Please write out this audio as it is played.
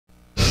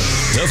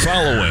The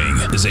following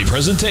is a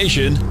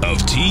presentation of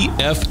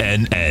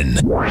TFNN.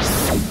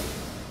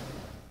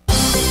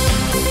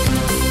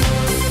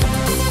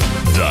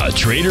 The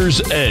Trader's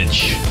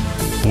Edge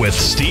with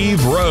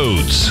Steve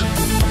Rhodes.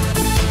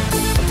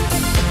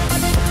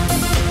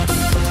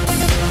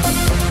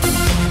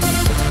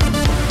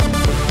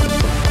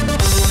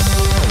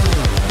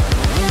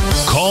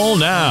 Call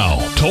now,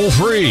 toll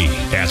free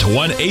at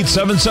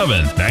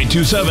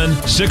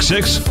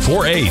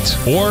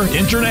 1-877-927-6648 or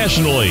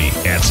internationally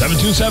at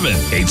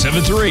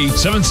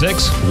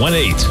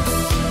 727-873-7618.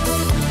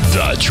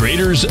 The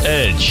Trader's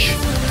Edge.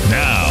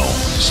 Now,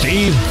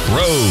 Steve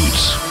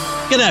Rhodes.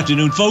 Good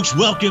afternoon, folks.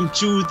 Welcome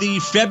to the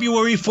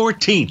February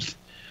 14th,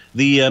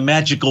 the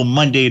magical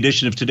Monday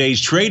edition of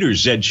today's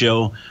Trader's Edge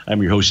Show.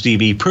 I'm your host,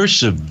 Stevie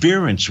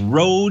Perseverance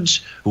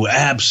Rhodes, who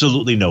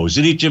absolutely knows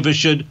that each of us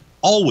should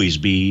always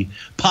be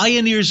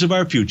pioneers of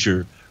our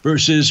future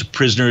versus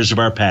prisoners of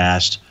our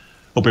past.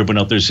 Hope everyone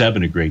out there's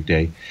having a great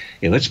day.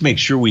 Hey, let's make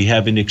sure we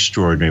have an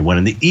extraordinary one.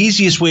 And the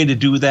easiest way to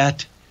do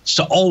that is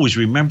to always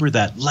remember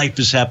that life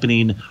is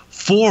happening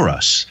for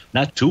us,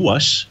 not to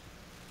us.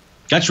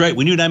 That's right.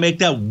 When you and I make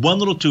that one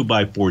little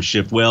 2x4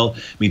 shift, well,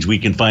 it means we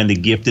can find the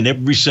gift in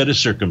every set of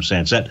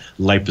circumstance that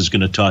life is going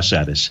to toss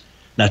at us.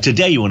 Now,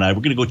 today, you and I, we're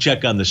going to go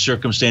check on the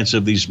circumstance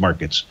of these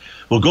markets.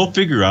 We'll go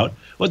figure out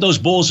what those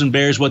bulls and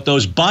bears, what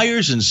those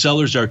buyers and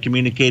sellers are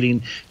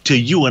communicating to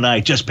you and I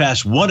just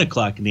past 1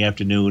 o'clock in the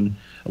afternoon.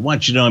 I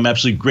want you to know I'm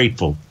absolutely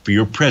grateful for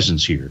your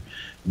presence here.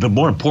 But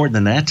more important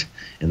than that,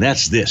 and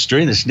that's this,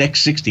 during this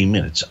next 60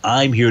 minutes,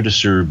 I'm here to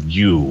serve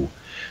you.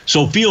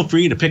 So feel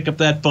free to pick up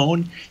that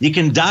phone. You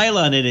can dial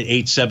on in at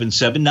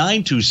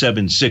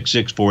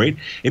 877-927-6648.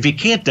 If you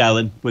can't dial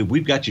in,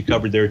 we've got you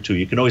covered there too.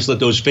 You can always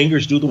let those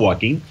fingers do the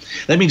walking.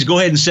 That means go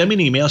ahead and send me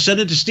an email. Send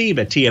it to Steve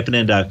at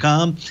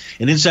TFNN.com.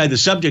 And inside the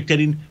subject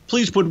heading,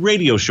 please put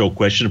radio show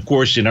question, of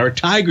course, in our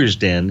Tiger's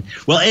Den.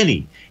 Well,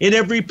 any and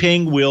every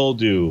ping will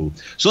do.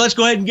 So let's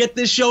go ahead and get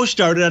this show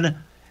started on a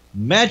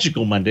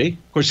magical Monday.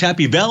 Of course,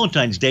 happy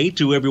Valentine's Day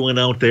to everyone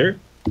out there.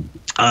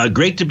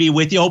 Great to be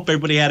with you. Hope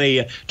everybody had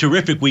a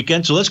terrific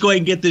weekend. So let's go ahead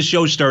and get this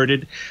show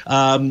started.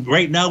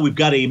 Right now, we've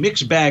got a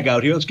mixed bag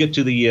out here. Let's get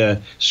to the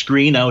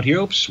screen out here.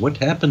 Oops, what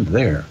happened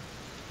there?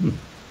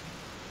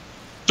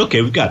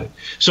 Okay, we've got it.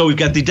 So we've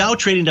got the Dow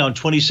trading down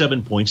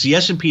 27 points. The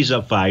S&P's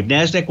up 5.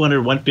 NASDAQ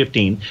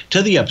 115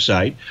 to the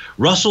upside.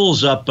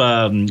 Russell's up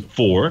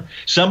 4.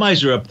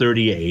 Semis are up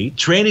 38.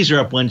 Trannies are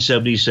up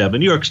 177.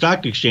 New York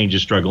Stock Exchange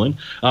is struggling,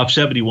 up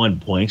 71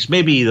 points.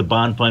 Maybe the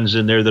bond funds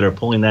in there that are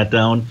pulling that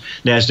down.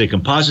 NASDAQ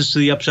Composites to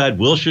the upside.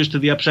 Wilshire's to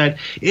the upside.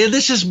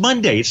 This is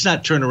Monday. It's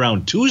not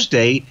turnaround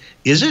Tuesday,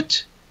 is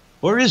it?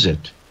 Or is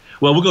it?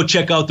 Well, we'll go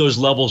check out those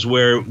levels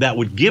where that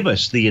would give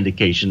us the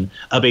indication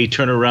of a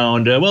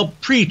turnaround,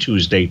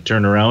 pre-Tuesday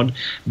turnaround,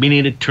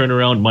 meaning a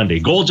turnaround Monday.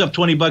 Gold's up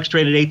 $20,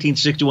 trading at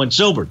 $18.61.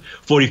 Silver,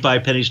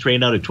 45 pennies,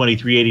 trading out at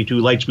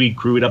 $23.82. Light sweet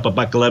crude up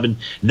 $1.11.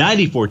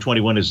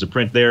 94.21 is the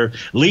print there.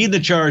 Lead the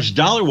charge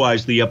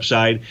dollar-wise, the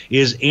upside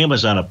is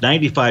Amazon up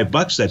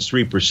 $95. That's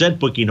 3%.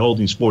 Booking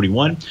Holdings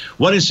 41.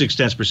 1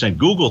 6/10%.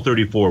 Google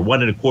 34. 1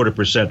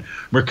 1/4%.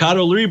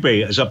 Mercado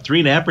Libre is up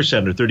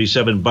 3.5% or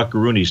 37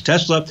 buckaroonies.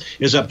 Tesla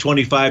is up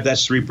 25,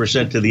 that's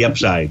 3% to the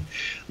upside.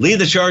 Lead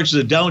the charge to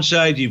the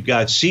downside. You've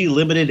got C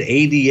Limited,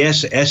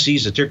 ADS,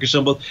 SE's, the ticker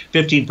symbol,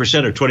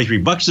 15% or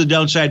 $23 to the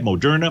downside.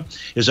 Moderna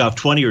is off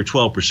 20 or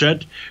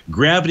 12%.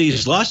 Gravity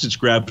has lost its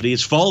gravity.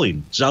 It's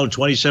falling. It's down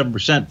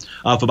 27%,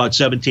 off about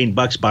 $17.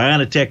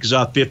 BioNTech is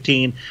off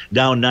 15,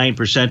 down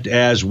 9%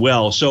 as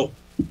well. So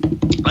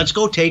let's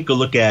go take a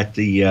look at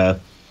the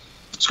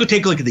Let's go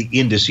take a look at the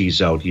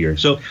indices out here.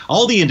 So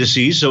all the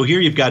indices. So here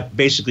you've got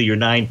basically your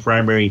 9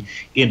 primary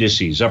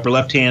indices. Upper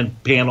left-hand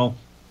panel.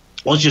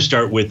 Let's just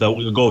start with,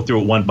 we'll go through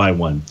it one by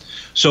one.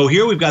 So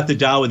here we've got the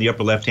Dow in the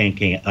upper left-hand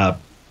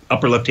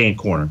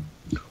corner.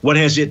 What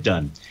has it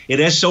done? It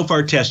has so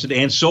far tested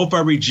and so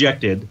far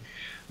rejected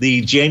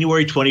the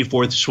January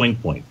 24th swing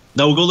point.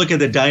 Now we'll go look at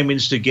the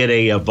diamonds to get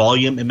a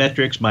volume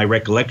metrics. My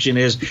recollection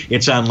is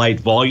it's on light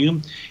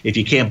volume. If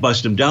you can't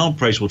bust them down,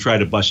 price will try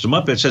to bust them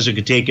up. It says it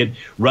could take it,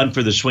 run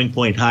for the swing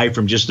point high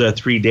from just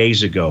 3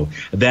 days ago.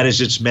 That is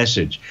its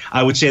message.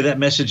 I would say that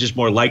message is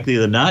more likely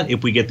than not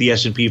if we get the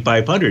S&P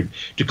 500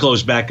 to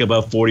close back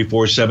above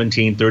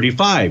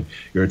 44.1735.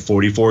 You're at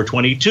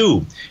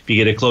 44.22. If you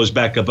get it closed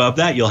back above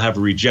that, you'll have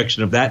a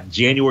rejection of that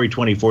January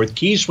 24th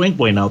key swing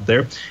point out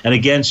there. And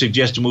again,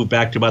 suggest to move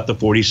back to about the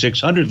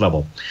 4600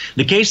 level. In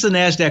the case of the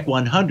NASDAQ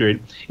 100,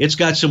 it's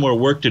got some more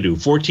work to do.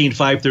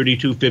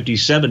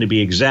 14,532.57 to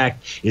be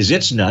exact is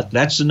its nut.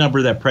 That's the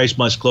number that price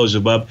must close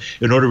above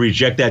in order to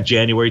reject that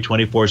January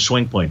 24th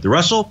swing point. The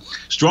Russell,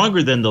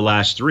 stronger than the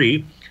last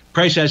 3.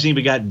 Price hasn't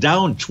even got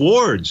down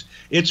towards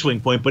its swing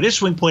point, but its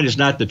swing point is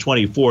not the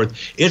 24th.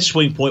 Its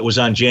swing point was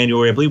on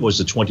January, I believe it was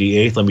the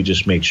 28th. Let me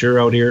just make sure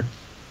out here.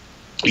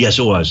 Yes,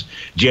 it was.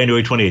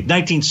 January 28th.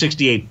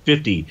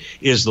 1968.50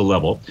 is the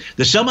level.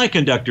 The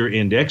semiconductor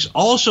index,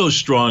 also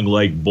strong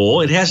like bull.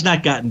 It has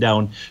not gotten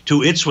down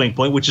to its swing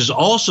point, which is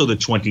also the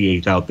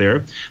 28th out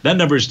there. That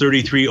number is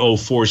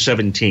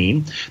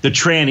 3304.17. The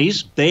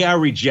trannies, they are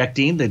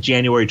rejecting the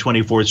January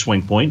 24th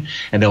swing point,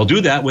 and they'll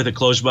do that with a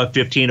close above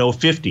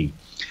 15,050.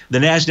 The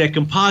NASDAQ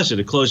composite,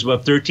 a close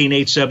above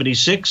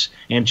 13,876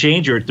 and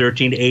change, or at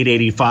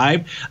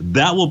 13,885.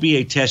 That will be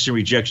a test and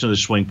rejection of the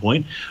swing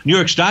point. New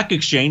York Stock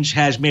Exchange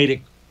has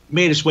made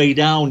its way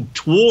down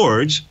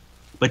towards,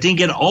 but didn't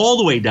get all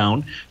the way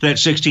down to that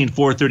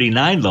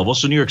 16,439 level.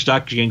 So New York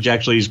Stock Exchange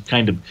actually is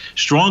kind of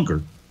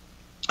stronger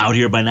out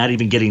here by not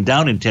even getting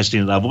down and testing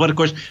that level. But of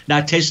course,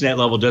 not testing that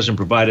level doesn't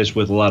provide us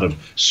with a lot of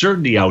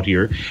certainty out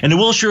here. And the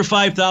Wilshire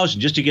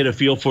 5000, just to get a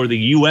feel for the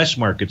U.S.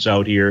 markets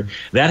out here,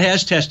 that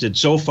has tested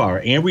so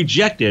far and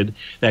rejected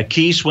that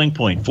key swing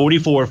point.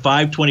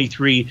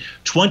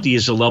 44,523.20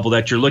 is the level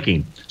that you're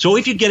looking. So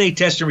if you get a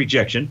test and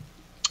rejection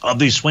of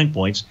these swing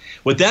points,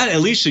 what that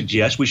at least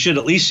suggests, we should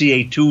at least see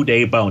a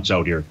 2-day bounce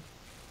out here.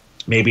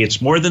 Maybe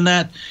it's more than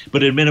that,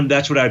 but at minimum,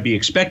 that's what I'd be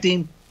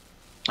expecting.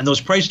 And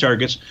those price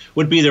targets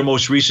would be their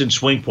most recent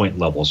swing point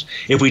levels.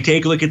 If we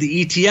take a look at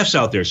the ETFs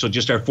out there, so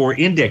just our 4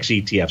 index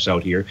ETFs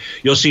out here,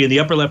 you'll see in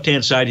the upper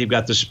left-hand side, you've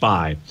got the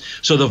SPY.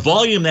 So the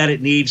volume that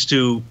it needs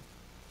to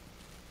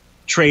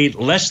trade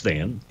less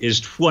than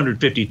is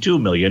 252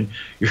 million.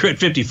 You're at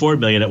 54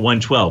 million at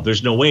 112.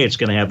 There's no way it's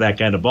going to have that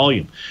kind of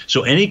volume.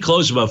 So any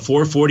close above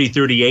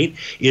 440.38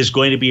 is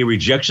going to be a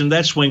rejection of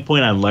that swing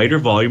point on lighter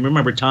volume.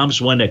 Remember, Tom's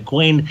the one that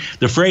coined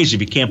the phrase,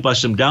 if you can't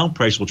bust them down,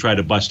 price will try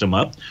to bust them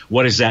up.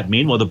 What does that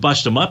mean? Well, the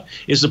bust them up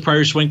is the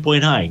prior swing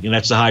point high, and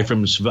that's the high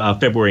from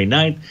February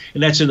 9th,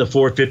 and that's in the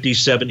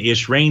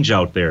 457-ish range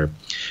out there.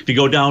 If you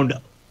go down,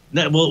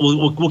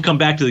 we'll come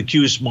back to the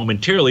Qs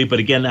momentarily, but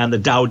again, on the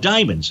Dow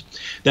Diamonds,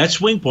 that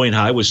swing point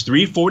high was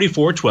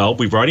 344.12.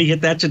 We've already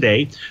hit that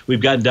today. We've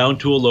gotten down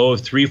to a low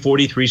of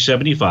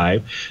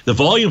 343.75. The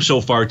volume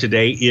so far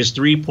today is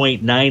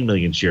 3.9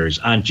 million shares.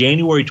 On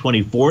January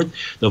 24th,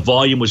 the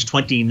volume was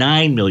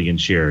 29 million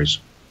shares.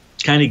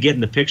 Kind of getting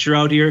the picture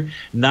out here.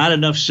 Not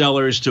enough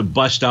sellers to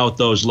bust out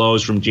those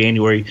lows from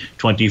January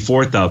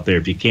 24th out there.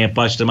 If you can't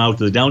bust them out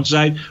to the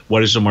downside, what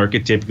does the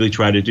market typically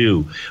try to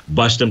do?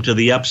 Bust them to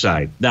the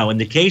upside. Now, in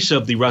the case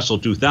of the Russell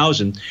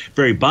 2000,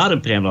 very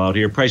bottom panel out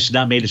here, price has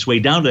not made its way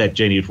down to that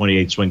January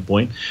 28th swing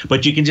point,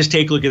 but you can just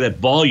take a look at that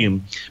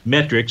volume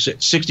metrics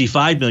at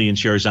 65 million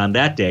shares on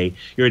that day.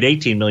 You're at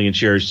 18 million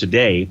shares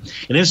today.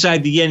 And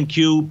inside the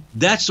NQ,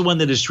 that's the one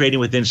that is trading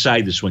with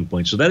inside the swing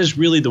point. So that is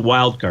really the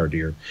wild card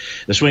here.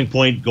 The swing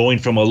point going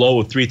from a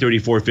low of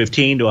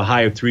 334.15 to a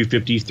high of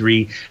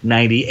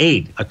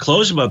 353.98. A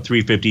close above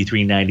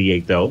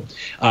 353.98, though,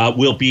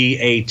 will be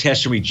a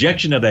test and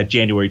rejection of that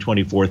January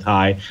 24th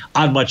high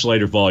on much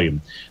lighter volume.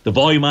 The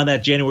volume on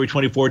that January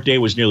 24th day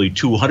was nearly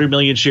 200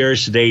 million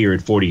shares. Today, you're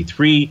at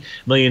 43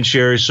 million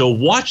shares. So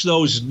watch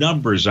those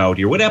numbers out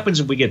here. What happens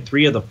if we get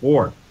 3 of the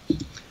 4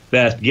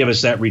 that give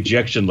us that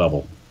rejection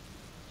level?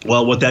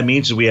 Well, what that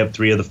means is we have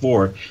 3 of the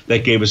 4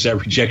 that gave us that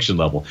rejection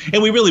level.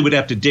 And we really would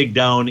have to dig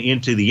down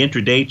into the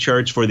intraday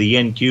charts for the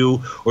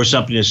NQ or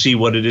something to see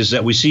what it is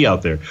that we see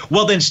out there.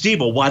 Well, then, Steve,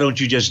 why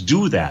don't you just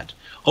do that?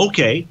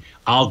 Okay,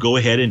 I'll go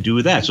ahead and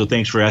do that. So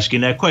thanks for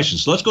asking that question.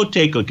 So let's go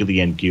take a look at the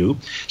NQ,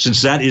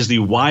 since that is the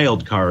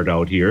wild card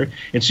out here,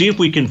 and see if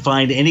we can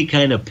find any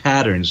kind of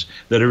patterns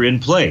that are in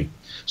play.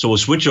 So we'll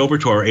switch over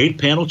to our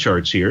 8-panel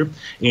charts here,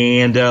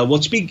 and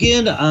let's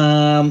begin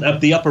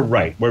at the upper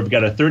right, where we've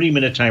got a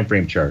 30-minute time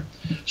frame chart.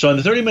 So on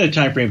the 30-minute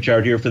time frame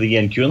chart here for the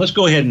NQ, and let's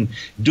go ahead and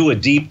do a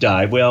deep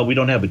dive. Well, we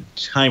don't have a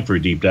time for a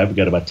deep dive. We've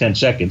got about 10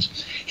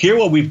 seconds. Here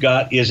what we've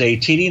got is a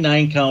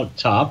TD9 count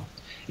top,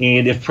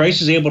 and if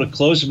price is able to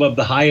close above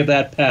the high of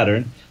that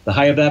pattern, the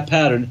high of that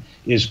pattern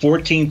is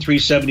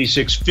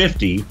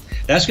 14,376.50.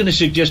 That's going to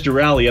suggest a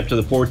rally up to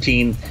the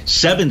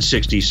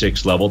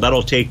 14,766 level.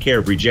 That'll take care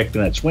of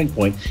rejecting that swing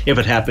point if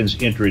it happens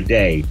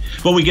intraday.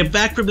 When we get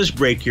back from this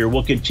break here,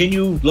 we'll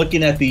continue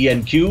looking at the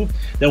NQ.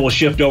 Then we'll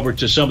shift over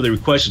to some of the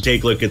requests to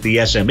take a look at the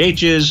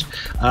SMHs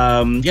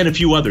and a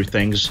few other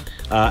things.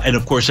 And,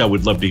 of course, I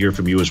would love to hear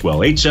from you as well.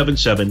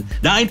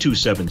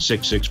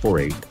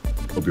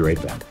 877-927-6648. We'll be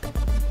right back.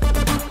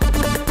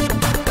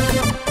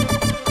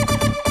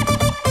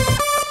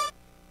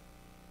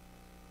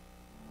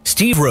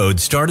 Steve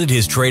Rhodes started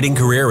his trading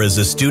career as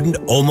a student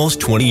almost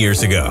 20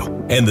 years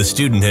ago, and the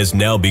student has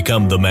now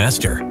become the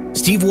master.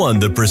 Steve won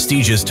the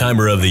prestigious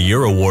Timer of the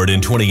Year award in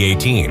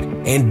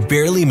 2018 and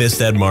barely missed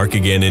that mark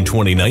again in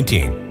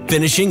 2019,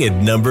 finishing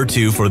at number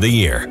 2 for the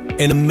year.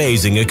 An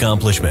amazing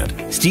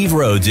accomplishment. Steve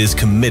Rhodes is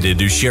committed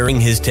to sharing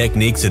his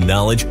techniques and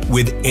knowledge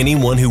with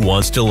anyone who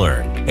wants to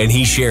learn, and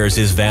he shares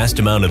his vast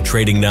amount of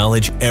trading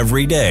knowledge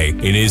every day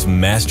in his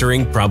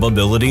Mastering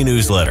Probability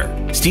newsletter.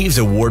 Steve's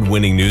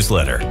award-winning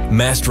newsletter,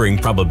 Mastering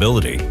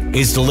Probability,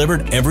 is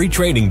delivered every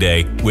trading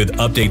day with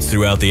updates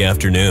throughout the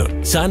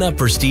afternoon. Sign up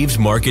for Steve's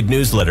market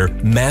newsletter,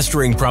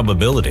 Mastering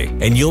Probability,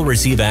 and you'll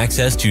receive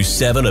access to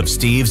 7 of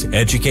Steve's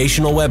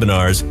educational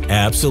webinars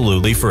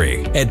absolutely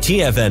free. At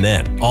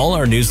TFNN, all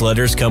our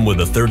newsletters come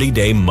with a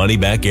 30-day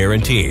money-back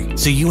guarantee,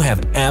 so you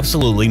have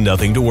absolutely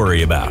nothing to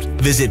worry about.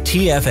 Visit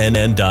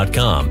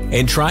TFNN.com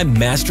and try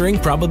Mastering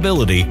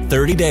Probability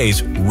 30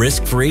 days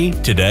risk-free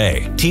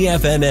today.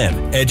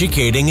 TFNN,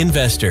 educating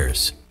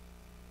investors.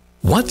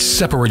 What's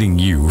separating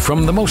you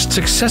from the most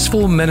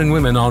successful men and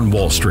women on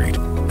Wall Street?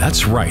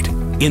 That's right,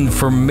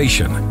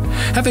 information.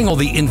 Having all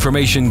the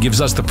information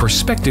gives us the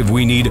perspective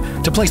we need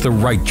to place the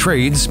right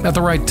trades at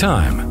the right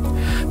time.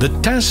 The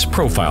TAS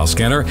Profile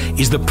Scanner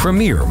is the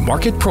premier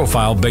market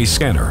profile-based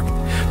scanner.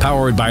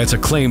 Powered by its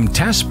acclaimed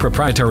TAS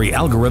proprietary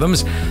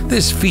algorithms,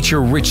 this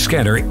feature-rich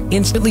scanner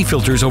instantly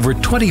filters over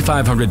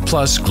 2,500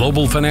 plus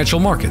global financial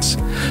markets,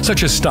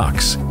 such as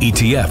stocks,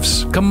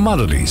 ETFs,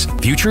 commodities,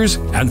 futures,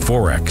 and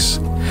Forex.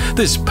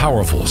 This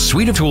powerful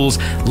suite of tools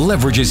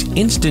leverages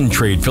instant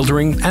trade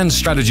filtering and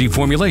strategy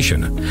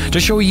formulation to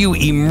show you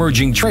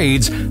emerging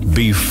trades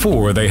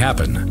before they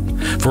happen.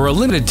 For a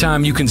limited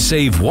time, you can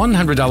save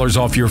 $100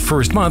 off your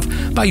first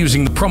month by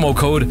using the promo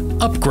code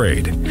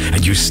UPGRADE,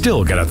 and you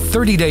still get a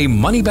 30-day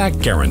money-back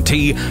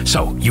guarantee,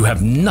 so you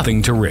have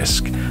nothing to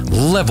risk.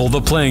 Level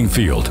the playing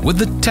field with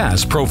the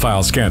TAS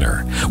Profile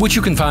Scanner, which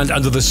you can find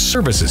under the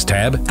Services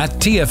tab at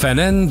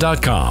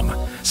TFNN.com.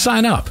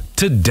 Sign up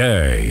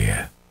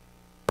today.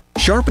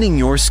 Sharpening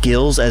your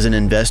skills as an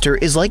investor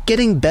is like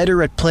getting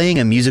better at playing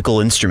a musical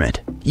instrument.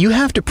 You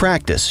have to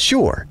practice,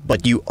 sure,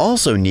 but you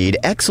also need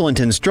excellent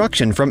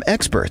instruction from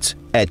experts.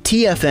 At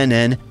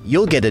TFNN,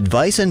 you'll get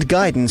advice and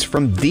guidance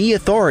from the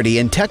authority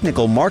in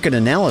technical market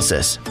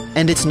analysis.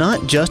 And it's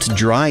not just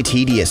dry,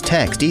 tedious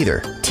text either.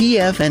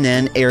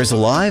 TFNN airs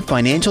live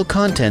financial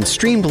content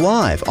streamed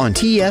live on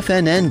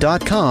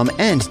TFNN.com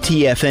and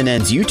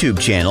TFNN's YouTube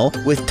channel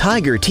with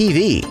Tiger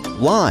TV,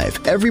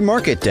 live every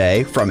market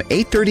day from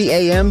 8:30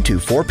 a.m. to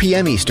 4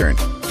 p.m. Eastern,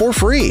 for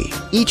free.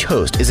 Each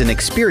host is an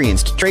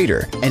experienced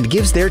trader and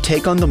gives their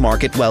take on the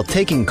market while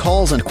taking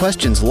calls and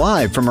questions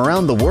live from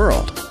around the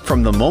world.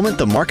 From the moment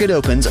the market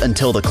opens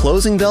until the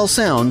closing bell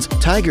sounds,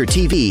 Tiger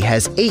TV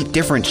has 8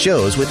 different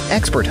shows with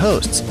expert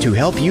hosts to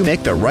help you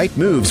make the right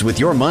moves with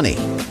your money.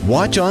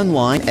 Watch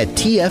online at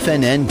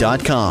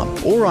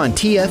TFNN.com or on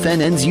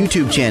TFNN's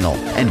YouTube channel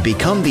and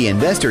become the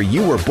investor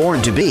you were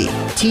born to be.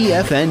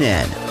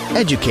 TFNN,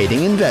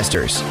 educating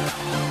investors.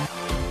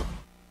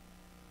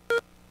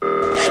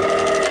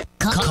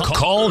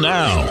 Call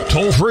now,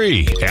 toll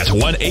free at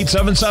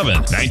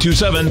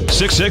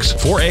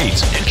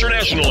 1-877-927-6648.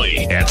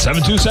 Internationally at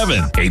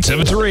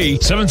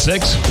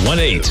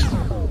 727-873-7618.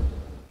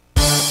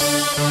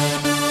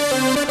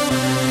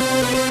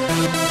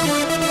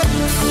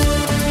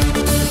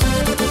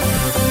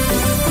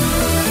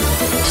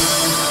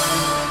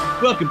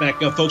 Welcome back,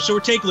 folks. So we're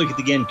taking a look at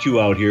the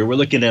NQ out here. We're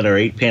looking at our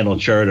 8-panel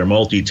chart, our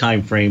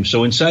multi-time frame.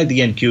 So inside the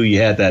NQ,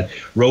 you had that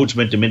Rhodes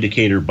Momentum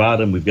Indicator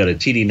bottom. We've got a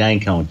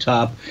TD9 count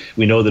top.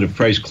 We know that if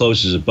price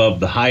closes above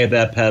the high of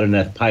that pattern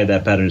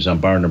is on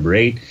bar number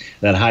 8.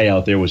 That high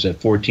out there was at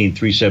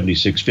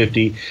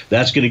 14,376.50.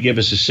 That's going to give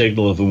us a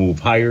signal of a move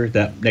higher.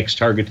 That next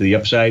target to the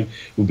upside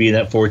will be in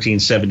that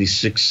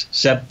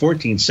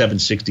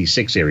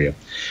 14,766 area.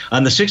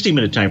 On the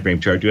 60-minute time frame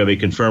chart, you have a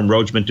confirmed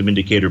Rhodes Momentum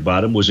Indicator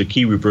bottom, was a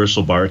key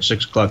reversal bar at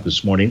 6 o'clock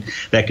this morning.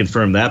 That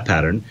confirmed that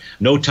pattern.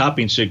 No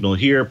topping signal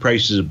here.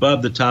 Price is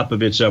above the top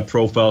of its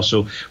profile,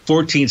 so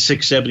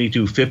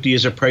 14,672.50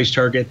 is a price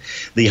target.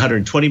 The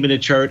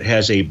 120-minute chart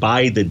has a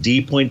buy the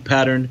D point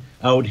pattern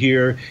out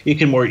here. You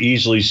can more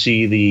easily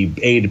see the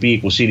A to B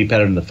equals CD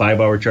pattern in the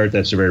 5-hour chart.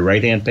 That's the very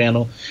right-hand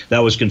panel. That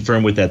was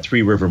confirmed with that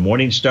 3 River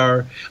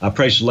Morningstar.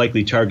 Price is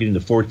likely targeting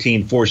the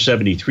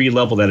 14,473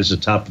 level. That is the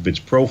top of its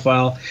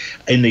profile.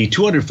 In the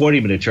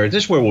 240-minute chart,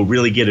 this is where we'll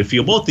really get a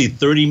feel. Both the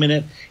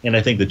 30-minute and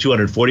I think the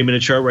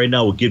 240-minute chart right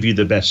now will give you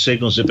the best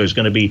signals if there's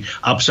going to be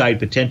upside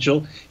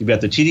potential. You've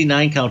got the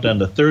TD9 count on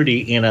the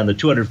 30, and on the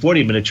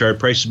 240-minute chart,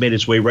 price has made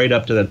its way right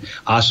up to that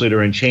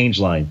oscillator and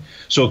change line.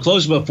 So a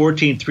close about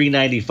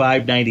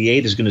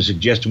 14,395.98 is going to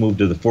suggest a move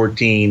to the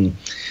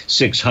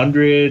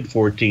 14,600,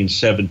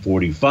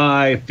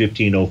 14,745,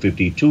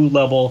 15,052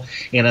 level.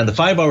 And on the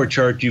 5-hour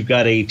chart, you've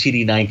got a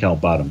TD9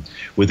 count bottom,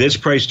 with its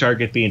price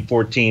target being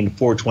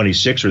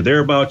 14,426 or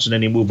thereabouts, and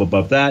any move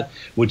above that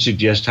would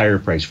suggest higher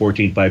price,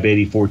 14,580,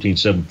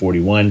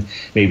 14,741,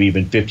 maybe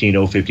even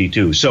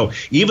 15,052. So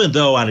even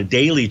though on a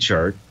daily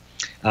chart,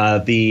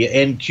 the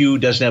NQ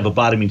doesn't have a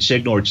bottoming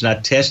signal, or it's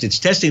not tested. It's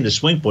testing the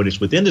swing point.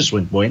 It's within the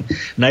swing point,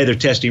 neither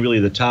testing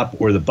really the top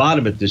or the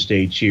bottom at this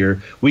stage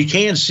here. We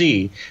can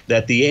see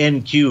that the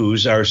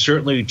NQs are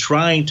certainly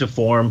trying to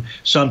form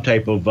some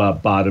type of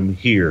bottom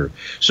here.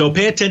 So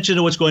pay attention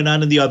to what's going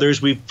on in the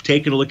others. We've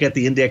taken a look at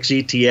the index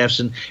ETFs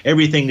and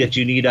everything that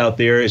you need out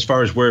there as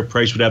far as where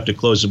price would have to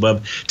close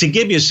above to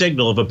give you a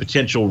signal of a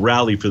potential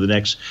rally for the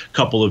next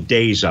couple of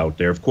days out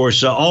there. Of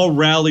course, all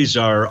rallies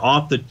are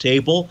off the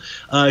table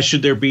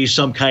should there there be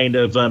some kind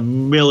of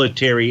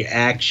military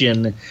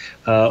action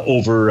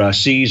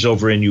overseas,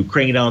 over in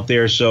Ukraine out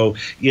there. So,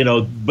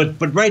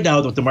 but right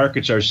now what the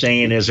markets are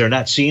saying is they're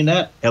not seeing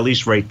that, at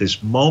least right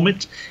this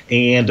moment,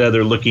 and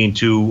they're looking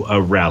to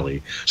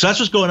rally. So that's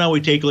what's going on. We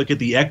take a look at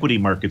the equity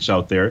markets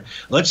out there.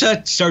 Let's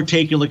start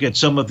taking a look at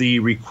some of the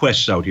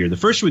requests out here. The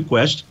first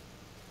request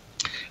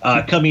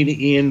coming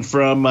in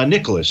from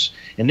Nicholas.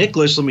 And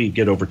Nicholas, let me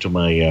get over to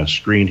my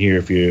screen here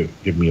if you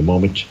give me a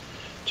moment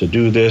to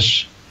do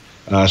this.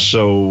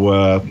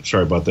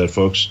 Sorry about that,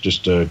 folks.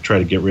 Just try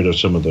to get rid of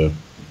some of the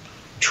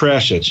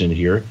trash that's in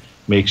here.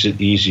 Makes it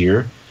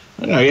easier.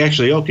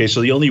 Okay,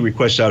 so the only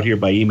request out here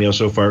by email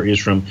so far is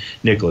from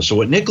Nicholas. So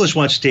what Nicholas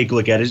wants to take a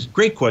look at is,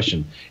 great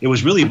question. It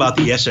was really about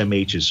the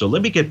SMHs. So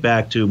let me get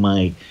back to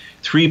my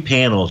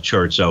 3-panel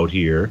charts out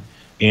here,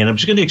 and I'm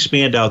just going to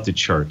expand out the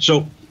chart.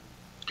 So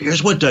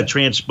here's what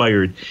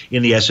transpired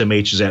in the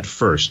SMHs at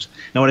first.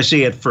 Now, when I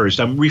say at first,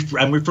 I'm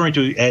referring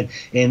to,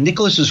 and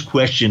Nicholas's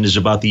question is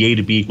about the A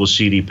to B equals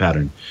CD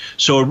pattern.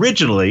 So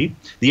originally,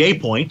 the A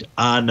point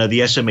on the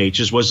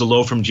SMHs was the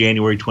low from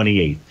January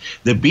 28th.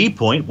 The B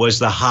point was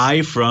the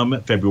high from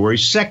February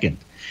 2nd.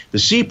 The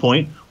C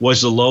point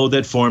was the low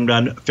that formed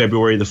on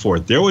February the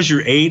 4th. There was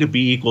your A to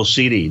B equals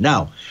CD.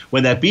 Now,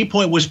 when that B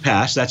point was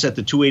passed, that's at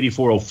the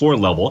 284.04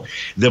 level,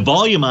 the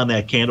volume on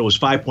that candle was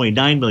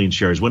 5.9 million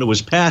shares. When it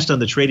was passed on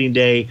the trading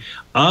day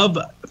of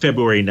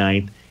February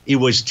 9th, it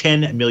was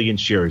 10 million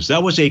shares.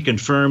 That was a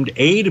confirmed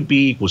A to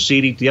B equals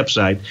CD to the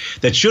upside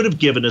that should have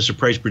given us a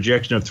price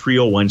projection of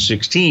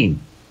 301.16.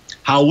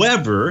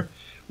 However,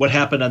 what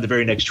happened on the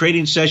very next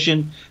trading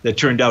session that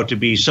turned out to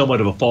be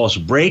somewhat of a false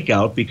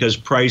breakout because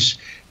price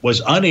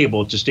was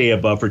unable to stay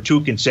above for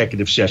 2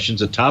 consecutive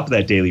sessions, atop of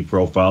that daily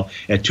profile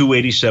at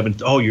 287.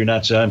 Oh, you're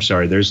not. I'm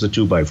sorry. There's the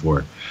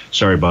 2x4.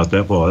 Sorry about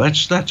that. Well,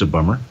 that's a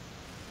bummer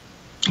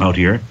out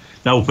here.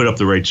 Now we'll put up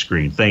the right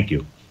screen. Thank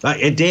you.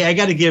 I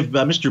got to give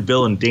Mr.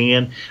 Bill and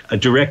Dan a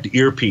direct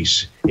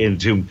earpiece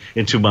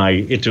into my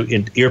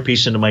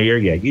ear.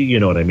 Yeah, you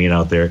know what I mean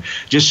out there.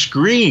 Just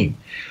scream.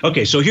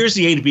 Okay, so here's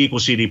the A to B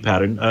equals CD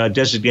pattern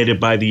designated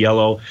by the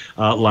yellow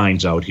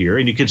lines out here,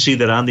 and you can see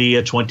that on the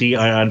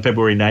on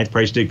February 9th,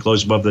 price did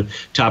close above the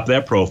top of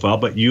that profile.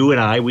 But you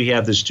and we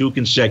have this 2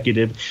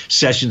 consecutive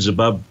sessions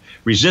above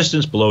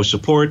resistance, below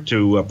support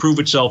to prove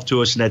itself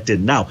to us, and that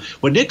didn't. Now,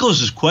 what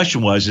Nicholas's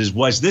question was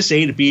this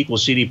A to B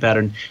equals CD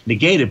pattern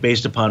negated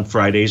based upon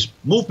Friday's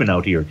movement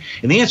out here?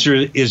 And the answer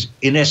is,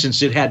 in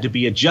essence, it had to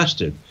be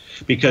adjusted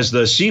because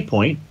the C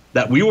point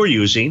that we were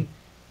using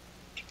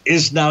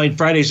is now in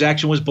Friday's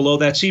action was below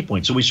that C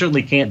point. So we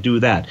certainly can't do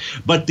that.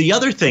 But the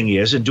other thing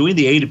is, in doing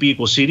the A to B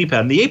equals CD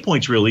pattern, the A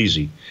point's real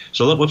easy.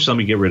 So let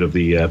me get rid of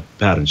the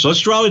pattern. So let's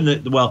draw in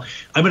I'm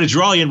going to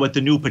draw in what the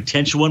new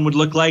potential one would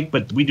look like,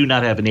 but we do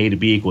not have an A to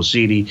B equals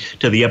CD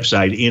to the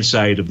upside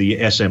inside of the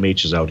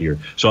SMHs out here.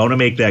 So I want to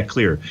make that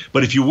clear.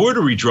 But if you were to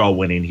redraw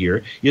one in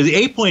here, the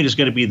A point is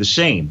going to be the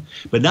same.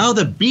 But now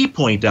the B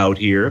point out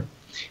here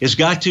has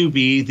got to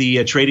be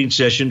the trading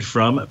session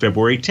from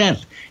February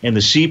 10th. And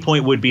the C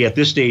point would be, at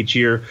this stage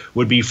here,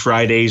 would be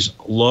Friday's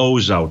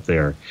lows out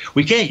there.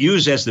 We can't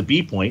use as the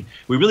B point.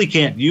 We really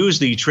can't use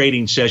the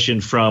trading session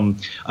from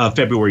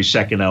February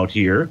 2nd out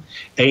here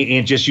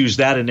and just use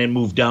that and then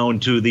move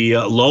down to the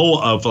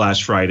low of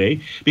last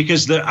Friday,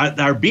 because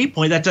our B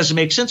point, that doesn't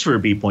make sense for a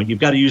B point. You've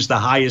got to use the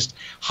highest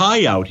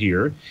high out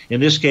here, in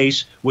this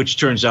case, which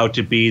turns out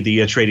to be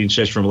the trading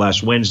session from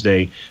last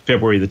Wednesday,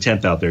 February the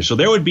 10th out there. So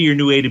there would be your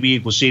new A to B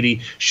equals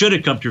CD should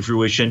it come to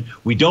fruition.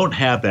 We don't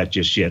have that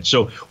just yet.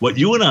 So what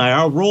you and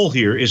our role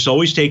here is to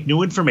always take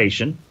new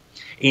information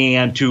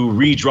and to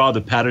redraw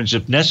the patterns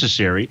if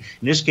necessary.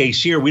 In this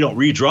case here, we don't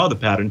redraw the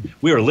pattern.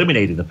 We are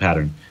eliminating the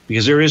pattern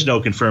because there is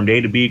no confirmed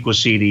A to B equals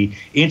CD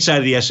inside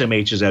of the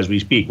SMHs as we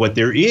speak. What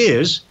there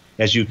is,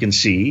 as you can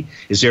see,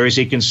 is there is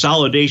a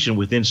consolidation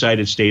with inside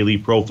its daily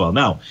profile.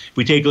 Now, if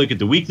we take a look at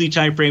the weekly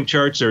time frame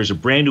charts, there is a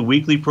brand new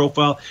weekly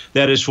profile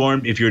that is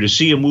formed. If you're to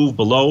see a move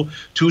below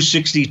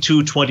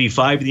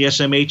 262.25 in the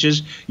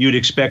SMHs, you'd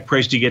expect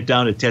price to get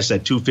down to test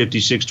that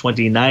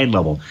 256.29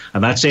 level.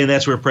 I'm not saying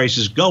that's where price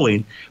is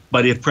going,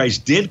 but if price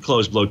did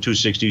close below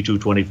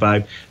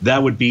 262.25,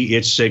 that would be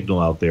its signal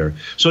out there.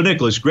 So,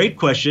 Nicholas, great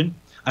question.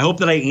 I hope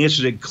that I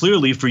answered it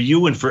clearly for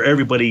you and for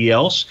everybody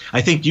else. I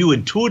think you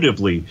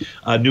intuitively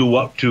knew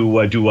what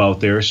to do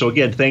out there. So,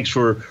 again, thanks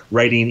for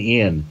writing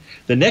in.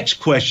 The next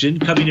question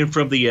coming in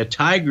from the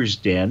Tiger's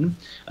Den.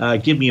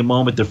 Give me a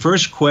moment. The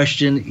first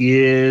question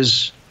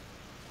is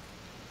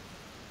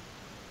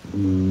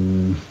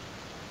from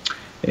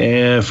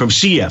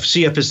CF.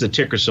 CF is the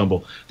ticker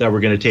symbol that we're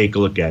going to take a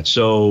look at.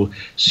 So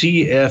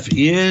CF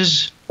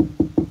is,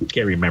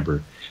 can't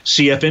remember.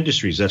 CF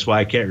Industries. That's why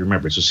I can't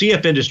remember it. So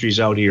CF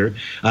Industries out here,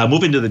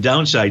 moving to the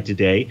downside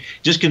today,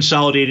 just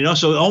consolidating.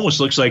 Also, it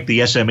almost looks like the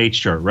SMH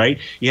chart, right?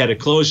 You had a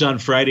close on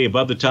Friday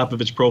above the top of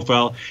its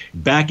profile,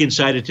 back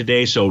inside it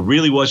today, so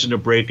really wasn't a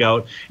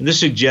breakout. And this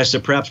suggests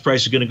that perhaps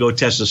price is going to go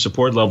test the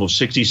support level of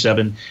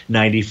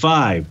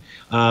 67.95.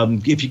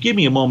 If you give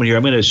me a moment here,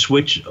 I'm going to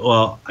switch.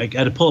 Well, I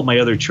got to pull up my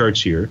other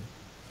charts here.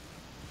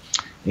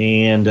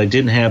 and I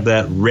didn't have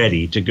that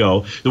ready to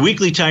go. The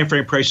weekly time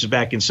frame price is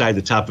back inside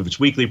the top of its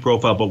weekly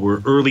profile, but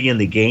we're early in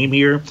the game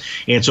here,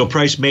 and so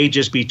price may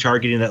just be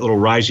targeting that little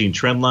rising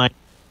trend line,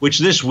 which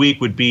this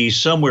week would be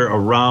somewhere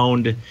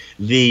around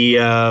the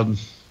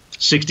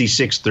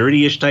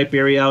 66.30-ish type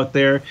area out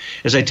there.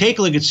 As I take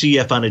a look at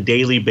CF on a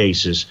daily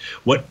basis,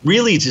 what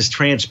really is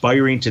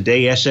transpiring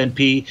today,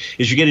 S&P,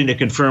 is you're getting a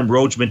confirmed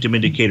Rhodes Momentum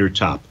Indicator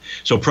top.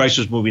 So price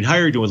was moving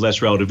higher, doing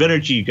less relative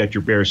energy. You got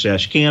your bear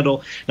sash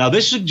candle. Now,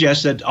 this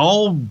suggests that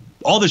all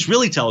this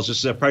really tells us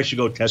is that price should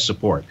go test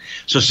support.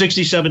 So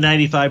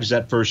 67.95 is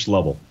that first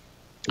level.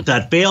 If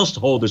that fails to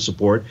hold the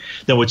support,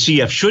 then what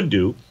CF should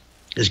do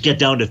is get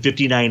down to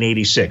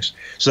 59.86.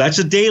 So that's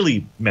a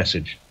daily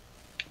message.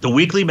 The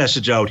weekly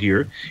message out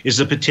here is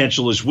the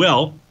potential as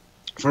well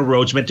for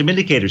Rhodes Momentum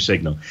Indicator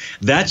signal.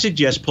 That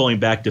suggests pulling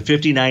back to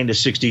 59 to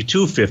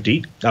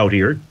 62.50 out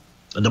here.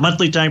 And the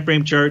monthly time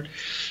frame chart,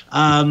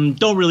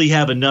 don't really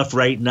have enough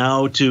right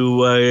now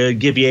to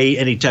give you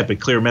any type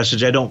of clear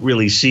message. I don't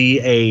really see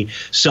a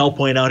sell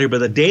point out here, but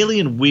the daily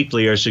and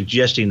weekly are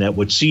suggesting that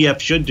what CF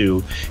should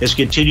do is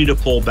continue to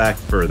pull back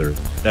further.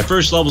 That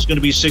first level is going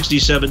to be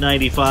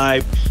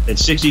 67.95, then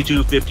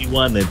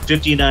 62.51, then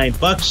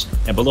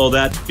 $59, and below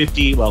that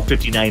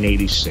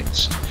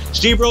 59.86.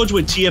 Steve Rhodes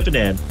with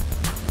TFNN.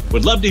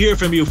 Would love to hear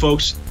from you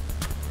folks.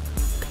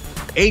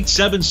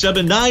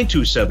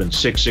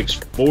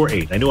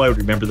 877-927-6648. I knew I would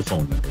remember the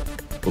phone number.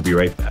 We'll be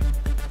right back.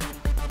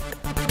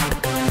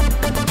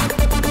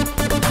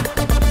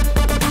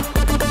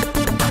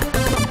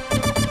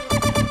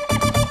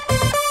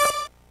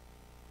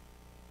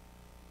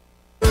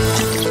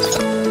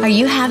 Are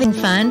you having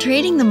fun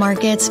trading the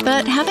markets,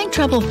 but having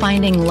trouble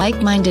finding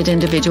like-minded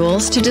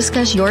individuals to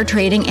discuss your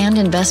trading and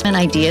investment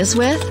ideas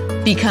with?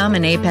 Become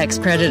an apex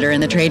predator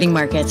in the trading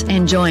markets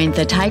and join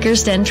the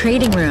Tiger's Den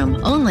Trading Room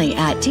only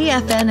at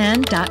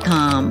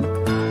TFNN.com.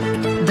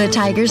 The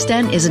Tiger's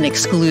Den is an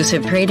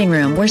exclusive trading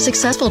room where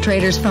successful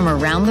traders from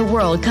around the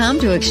world come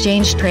to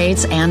exchange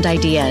trades and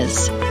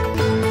ideas.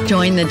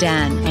 Join the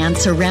den and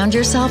surround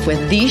yourself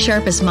with the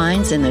sharpest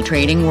minds in the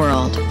trading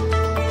world.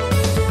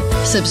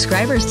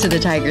 Subscribers to the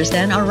Tiger's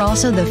Den are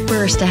also the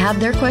first to have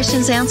their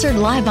questions answered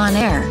live on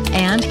air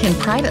and can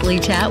privately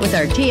chat with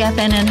our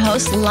TFNN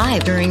hosts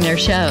live during their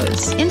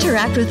shows.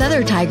 Interact with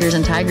other Tigers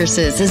and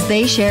Tigresses as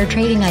they share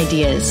trading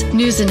ideas,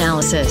 news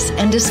analysis,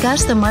 and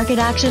discuss the market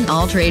action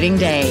all trading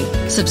day.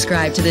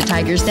 Subscribe to the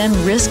Tiger's Den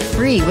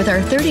risk-free with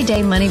our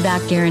 30-day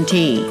money-back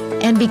guarantee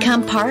and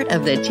become part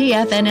of the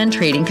TFNN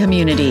trading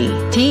community.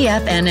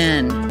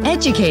 TFNN,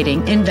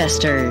 educating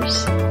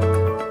investors.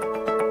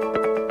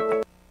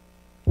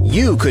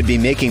 You could be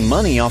making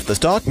money off the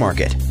stock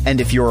market. And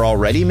if you're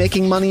already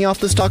making money off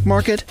the stock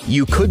market,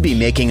 you could be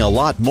making a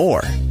lot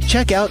more.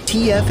 Check out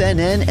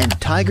TFNN and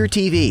Tiger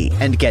TV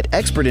and get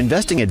expert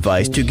investing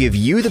advice to give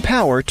you the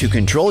power to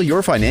control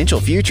your financial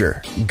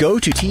future. Go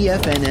to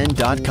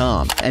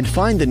TFNN.com and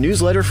find the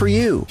newsletter for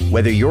you.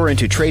 Whether you're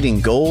into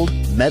trading gold,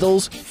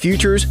 metals,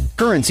 futures,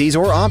 currencies,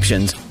 or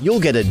options, you'll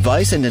get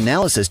advice and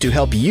analysis to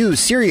help you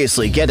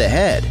seriously get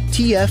ahead.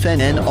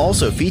 TFNN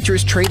also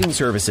features trading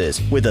services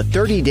with a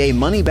 30-day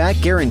money-back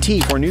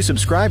guarantee for new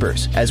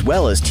subscribers, as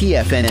well as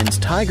TFNN's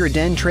Tiger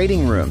Den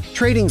Trading Room,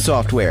 trading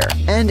software,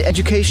 and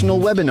educational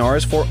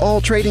webinars for all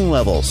trading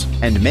levels.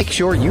 And make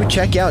sure you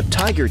check out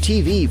Tiger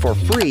TV for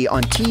free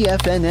on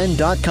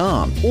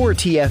TFNN.com or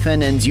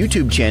TFNN's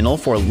YouTube channel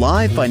for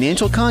live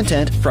financial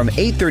content from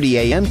 8:30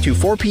 a.m. to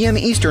 4 p.m.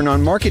 Eastern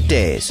on market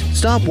days.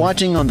 Stop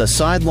watching on the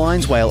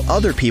sidelines while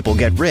other people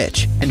get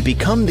rich and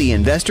become the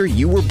investor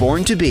you were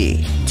born to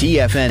be.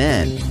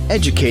 TFNN,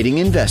 educating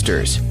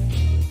investors.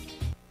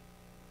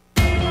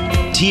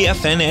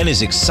 TFNN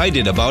is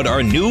excited about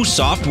our new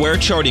software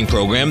charting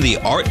program, The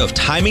Art of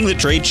Timing the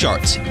Trade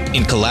Charts.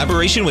 In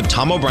collaboration with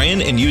Tom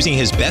O'Brien and using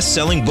his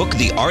best-selling book,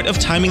 The Art of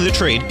Timing the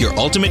Trade, Your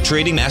Ultimate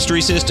Trading Mastery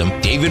System,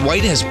 David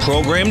White has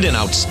programmed an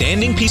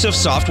outstanding piece of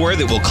software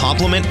that will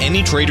complement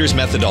any trader's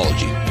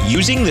methodology.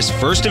 Using this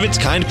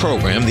first-of-its-kind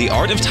program, The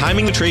Art of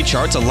Timing the Trade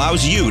Charts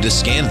allows you to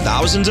scan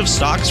thousands of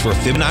stocks for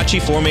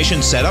Fibonacci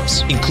formation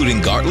setups,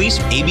 including Gartley's,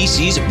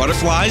 ABC's,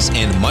 butterflies,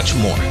 and much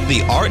more.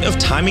 The Art of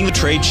Timing the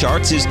Trade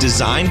Charts is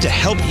designed to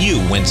help you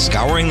when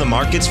scouring the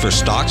markets for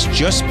stocks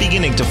just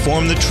beginning to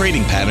form the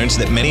trading patterns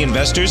that many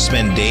investors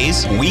spend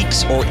days,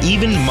 weeks, or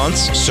even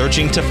months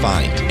searching to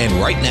find. And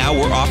right now,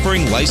 we're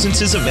offering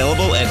licenses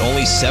available at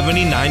only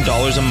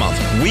 $79 a month.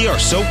 We are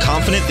so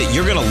confident that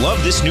you're going to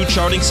love this new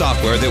charting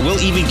software that will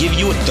even give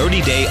you a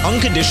 30-day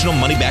unconditional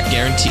money-back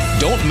guarantee.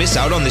 Don't miss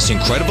out on this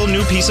incredible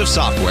new piece of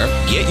software.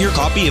 Get your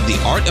copy of The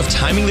Art of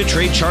Timing the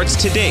Trade Charts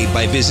today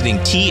by visiting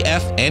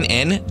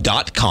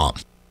TFNN.com.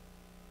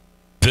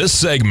 This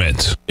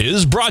segment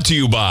is brought to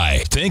you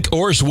by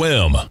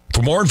Thinkorswim.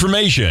 For more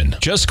information,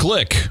 just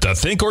click the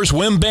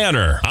Thinkorswim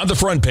banner on the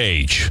front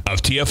page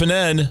of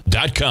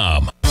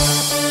TFNN.com.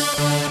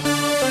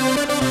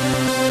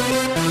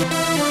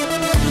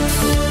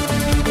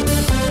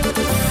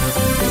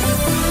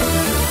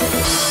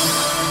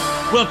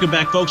 Welcome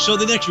back, folks. So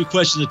the next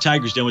request in the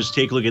Tigers Den was to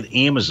take a look at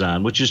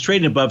Amazon, which is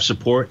trading above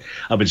support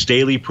of its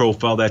daily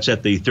profile. That's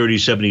at the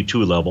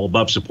 3072 level,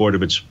 above support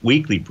of its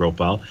weekly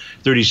profile,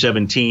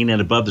 3017,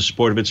 and above the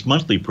support of its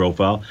monthly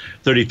profile,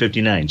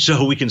 3059.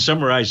 So we can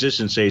summarize this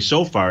and say,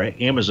 so far,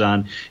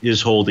 Amazon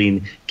is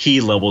holding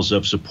key levels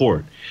of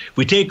support. If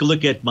we take a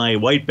look at my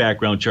white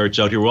background charts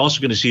out here, we're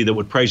also going to see that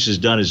what price has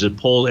done is it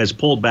has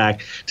pulled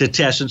back to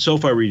test, and so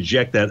far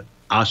reject that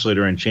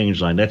oscillator and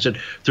change line. That's at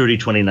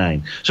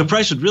 30.29. So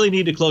price would really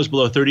need to close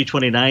below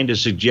 30.29 to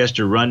suggest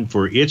a run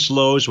for its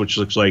lows, which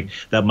looks like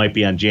that might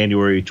be on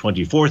January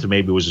 24th, or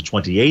maybe it was the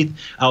 28th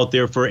out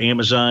there for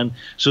Amazon.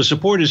 So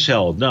support is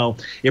held. Now,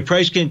 if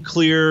price can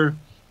clear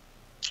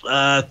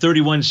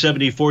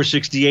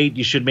 31.74.68,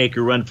 you should make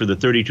a run for the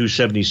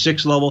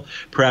 32.76 level,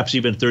 perhaps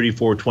even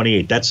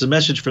 34.28. That's the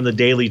message from the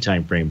daily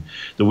time frame.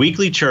 The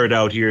weekly chart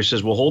out here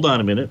says, well, hold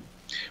on a minute.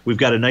 We've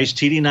got a nice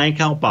TD9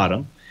 count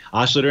bottom.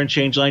 Oscillator and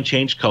change line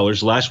changed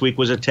colors. Last week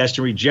was a test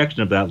and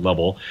rejection of that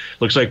level.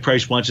 Looks like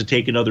price wants to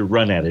take another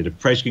run at it. If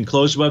price can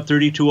close above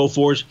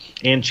 32.04s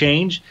and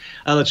change,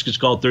 let's just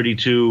call it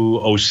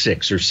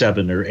 32.06 or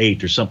 7 or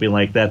 8 or something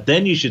like that,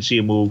 then you should see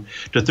a move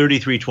to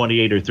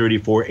 33.28 or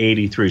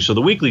 34.83. So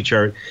the weekly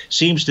chart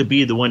seems to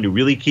be the one to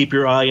really keep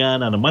your eye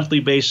on a monthly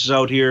basis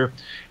out here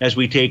as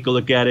we take a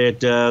look at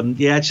it.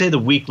 I'd say the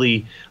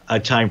weekly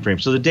time frame.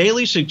 So the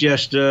daily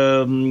suggests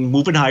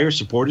moving higher.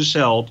 Support is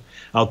held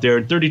out there,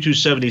 and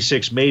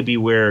 32.76 may be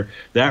where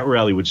that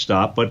rally would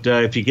stop. But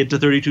if you get to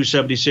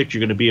 32.76,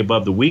 you're going to be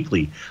above the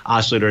weekly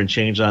oscillator and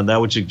change on.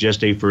 That would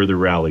suggest a further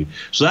rally.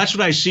 So that's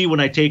what I see when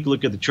I take a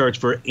look at the charts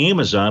for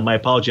Amazon. My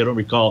apology, I don't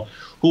recall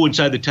who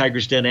inside the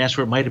Tigers Den asked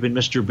for it. Might have been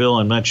Mr. Bill,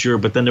 I'm not sure.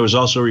 But then there was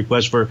also a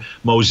request for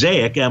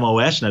Mosaic,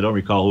 MOS, and I don't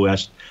recall who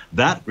asked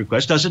that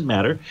request. Doesn't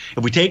matter.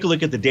 If we take a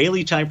look at the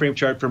daily time frame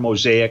chart for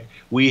Mosaic,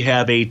 we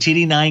have a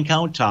TD9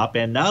 count top,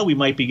 and now we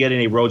might be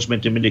getting a Rhodes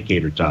Momentum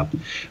Indicator top.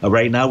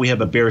 Right now we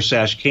have a bear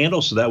sash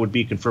candle, so that would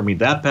be confirming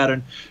that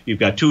pattern. You've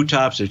got two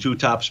tops. The two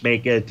tops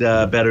make it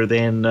better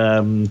than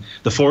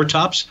the four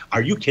tops.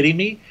 Are you kidding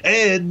me?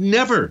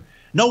 Never.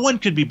 No one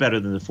could be better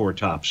than the four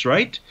tops,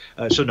 right?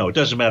 So no, it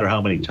doesn't matter how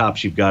many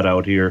tops you've got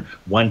out here.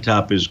 One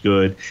top is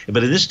good.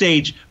 But at this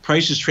stage,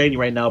 price is trading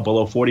right now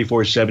below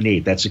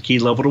 44.78. That's a key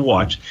level to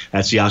watch.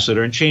 That's the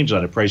oscillator and change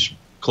line. If price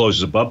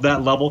closes above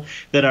that level,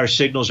 then our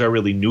signals are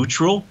really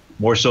neutral,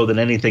 more so than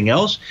anything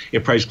else.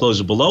 If price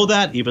closes below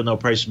that, even though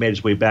price has made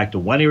its way back to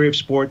one area of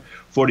support,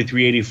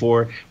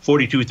 43.84,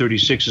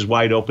 42.36 is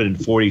wide open, and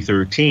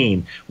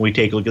 40.13 when we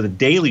take a look at the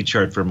daily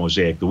chart for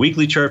Mosaic. The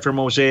weekly chart for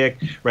Mosaic,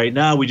 right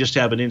now we just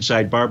have an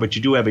inside bar, but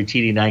you do have a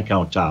TD9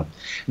 count top.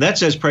 And that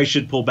says price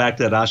should pull back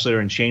to that oscillator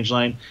and change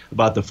line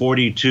about the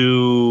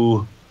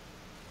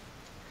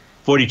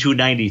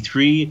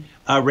 42.93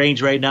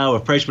 range right now.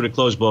 If price were to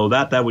close below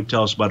that, that would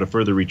tell us about a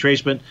further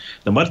retracement.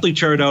 The monthly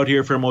chart out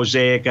here for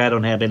Mosaic, I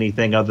don't have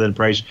anything other than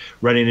price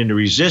running into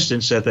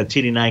resistance at that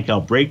TD9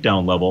 count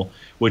breakdown level,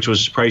 which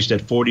was priced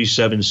at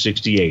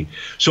 47.68.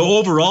 So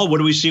overall, what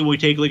do we see when we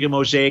take a look at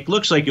Mosaic?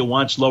 Looks like it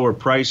wants lower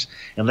price,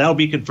 and that'll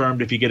be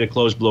confirmed if you get a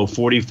close below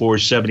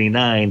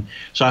 44.79.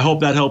 So I hope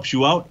that helps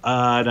you out.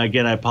 And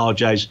again, I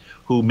apologize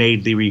who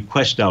made the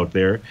request out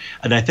there.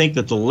 And I think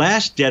that the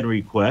last dead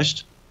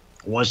request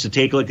was to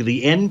take a look at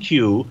the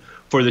NQ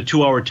for the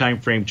 2-hour time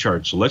frame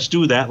chart. So let's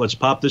do that. Let's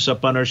pop this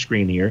up on our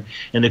screen here.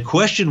 And the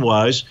question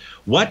was,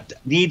 what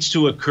needs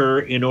to occur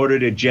in order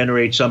to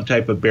generate some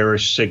type of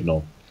bearish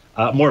signal?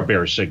 More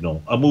bearish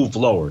signal, a move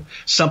lower,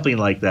 something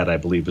like that, I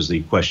believe, is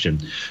the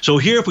question. So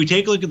here, if we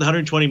take a look at the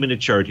 120-minute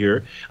chart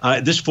here,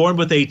 this formed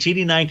with a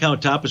TD9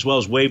 count top as well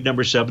as wave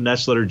number 7,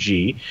 that's letter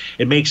G.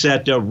 It makes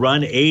that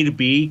run A to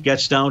B,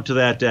 gets down to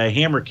that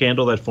hammer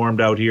candle that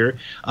formed out here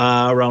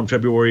around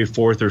February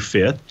 4th or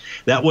 5th.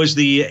 That was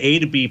the A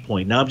to B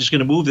point. Now I'm just going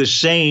to move the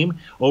same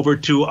over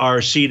to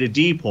our C to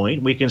D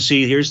point. We can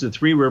see here's the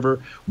three-river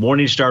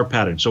Morningstar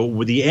pattern. So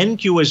what the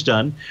NQ has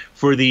done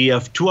for the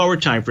 2-hour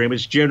time frame,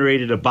 it's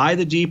generated a buy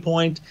the D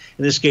point,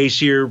 in this case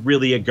here,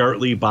 really a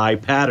Gartley buy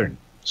pattern.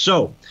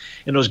 So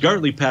in those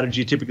Gartley patterns,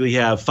 you typically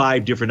have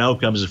 5 different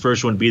outcomes. The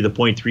first one would be the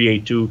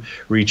 0.382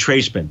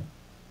 retracement.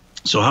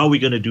 So how are we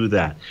going to do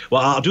that?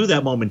 Well, I'll do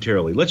that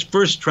momentarily. Let's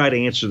first try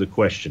to answer the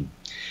question.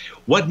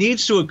 What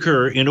needs to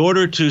occur in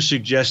order to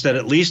suggest that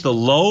at least the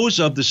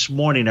lows of this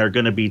morning are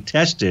going to be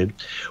tested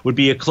would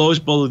be a close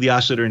below the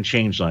oscillator and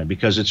change line,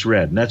 because it's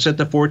red, and that's at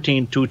the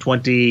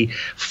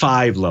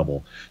 14,225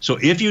 level. So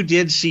if you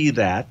did see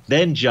that,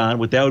 then, John,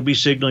 what that would be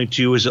signaling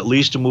to you is at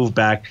least to move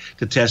back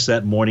to test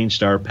that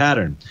Morningstar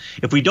pattern.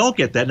 If we don't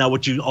get that, now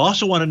what you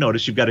also want to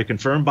notice, you've got a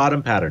confirmed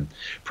bottom pattern.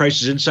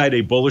 Price is inside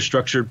a bullish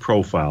structured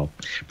profile.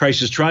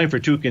 Price is trying for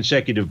 2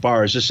 consecutive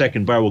bars. The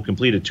second bar will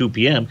complete at 2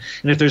 p.m.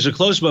 And if there's a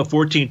close above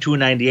 14,298,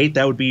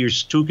 that would be your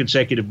 2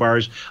 consecutive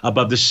bars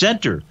above the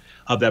center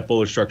of that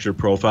bullish structure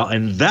profile,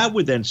 and that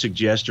would then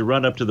suggest a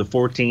run up to the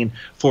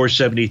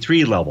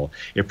 14,473 level.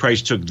 If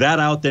price took that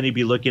out, then he'd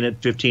be looking at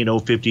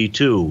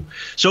 15,052.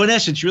 So in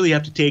essence, you really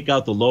have to take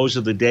out the lows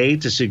of the day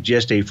to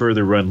suggest a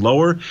further run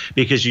lower,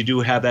 because you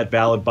do have that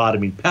valid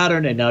bottoming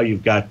pattern, and now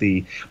you've got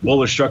the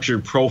bullish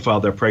structured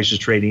profile that price is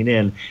trading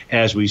in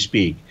as we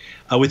speak.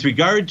 With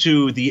regard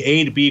to the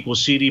A to B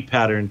equals CD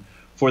pattern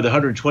for the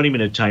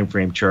 120-minute time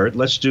frame chart,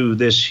 let's do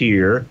this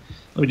here.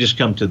 Let me just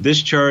come to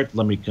this chart.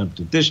 Let me come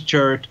to this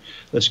chart.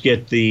 Let's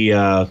get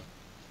the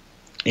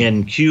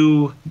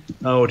NQ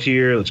out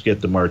here. Let's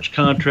get the March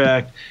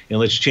contract, and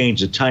let's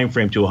change the time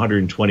frame to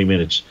 120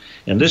 minutes.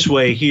 And this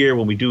way here,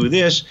 when we do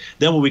this,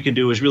 then what we can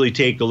do is really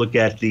take a look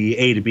at the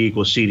A to B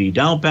equals CD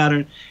down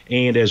pattern,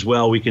 and as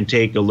well we can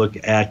take a look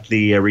at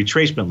the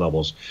retracement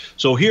levels.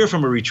 So here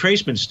from a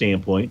retracement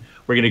standpoint,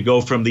 we're going to go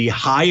from the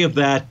high of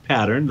that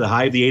pattern, the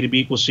high of the A to B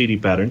equals CD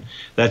pattern.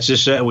 That's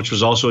this, which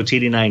was also a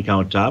TD9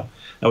 count top.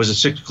 That was at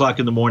 6 o'clock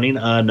in the morning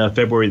on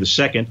February the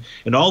 2nd,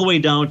 and all the way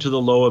down to the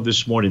low of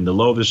this morning. The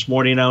low of this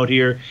morning out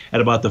here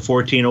at about the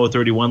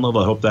 14,031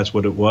 level. I hope that's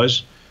what it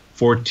was.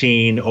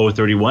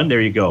 14,031.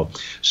 There you go.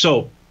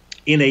 So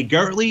in a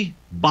Gartley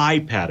buy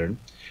pattern,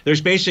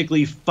 there's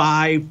basically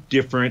 5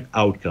 different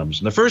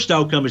outcomes. And the first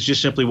outcome is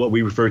just simply what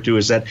we refer to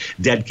as that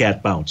dead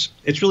cat bounce.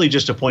 It's really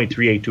just a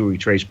 0.382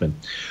 retracement.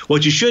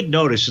 What you should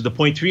notice is the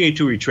 0.382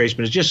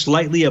 retracement is just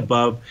slightly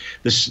above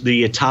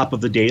the top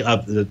of the day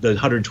of the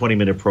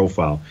 120-minute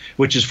profile,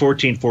 which is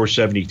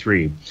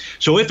 14,473.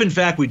 So if in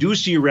fact we do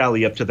see a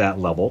rally up to that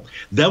level,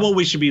 then what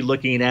we should be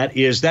looking at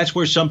is that's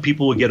where some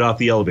people will get off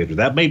the elevator.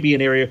 That may be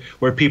an area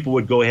where people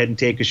would go ahead and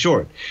take a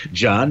short.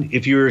 John,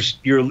 if you're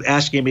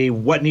asking me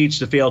what needs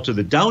to fail to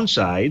the downside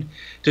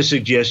to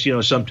suggest,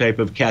 some type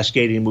of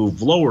cascading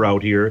move lower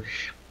out here,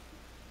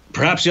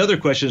 perhaps the other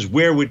question is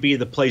where would be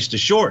the place to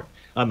short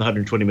on the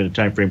 120-minute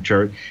time frame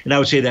chart? And I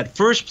would say that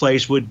first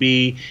place would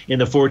be in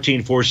the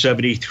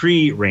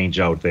 14,473 range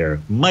out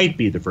there. Might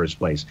be the first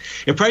place.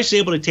 If price is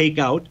able to take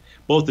out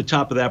both the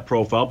top of that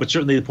profile, but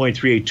certainly the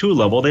 0.382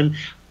 level,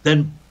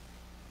 then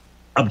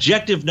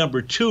objective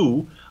number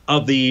 2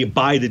 of the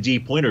buy the D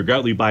point or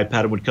Gartley buy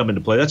pattern would come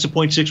into play. That's a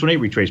 0.618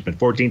 retracement,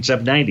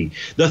 14,790.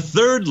 The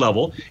third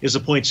level is a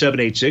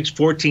 0.786,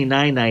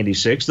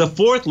 14,996. The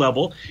fourth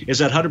level is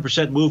that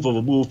 100% move of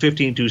a move,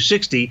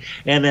 15,260.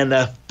 And then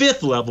the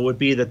fifth level would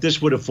be that this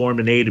would have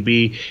formed an A to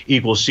B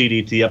equals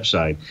CD to the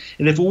upside.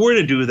 And if we were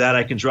to do that,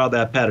 I can draw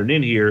that pattern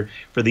in here.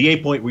 For the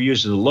A point, we're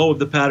using the low of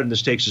the pattern.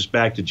 This takes us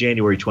back to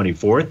January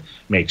 24th.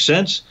 Makes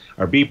sense.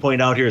 Our B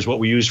point out here is what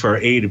we use for our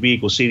A to B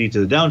equals CD to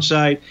the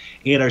downside.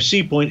 And our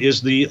C point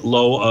is the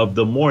low of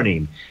the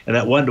morning. And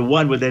that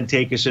 1-to-1 would then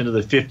take us into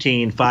the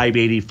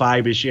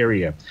 15,585-ish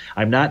area.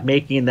 I'm not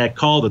making that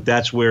call that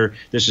that's where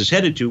this is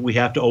headed to. We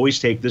have to always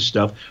take this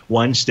stuff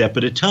one step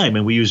at a time.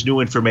 And we use new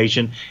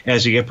information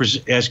as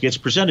it gets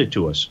presented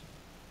to us.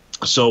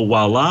 So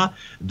voila,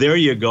 there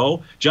you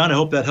go. John, I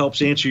hope that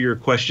helps answer your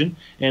question,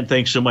 and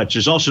thanks so much.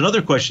 There's also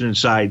another question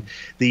inside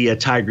the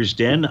Tiger's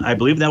Den. I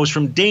believe that was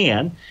from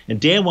Dan,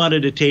 and Dan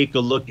wanted to take a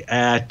look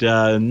at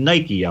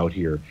Nike out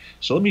here.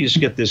 So let me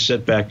just get this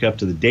set back up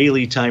to the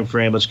daily time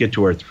frame. Let's get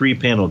to our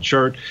 3-panel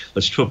chart.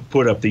 Let's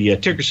put up the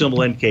ticker symbol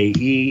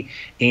NKE,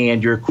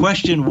 and your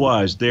question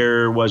was,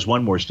 there was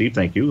one more, Steve,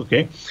 thank you,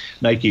 okay.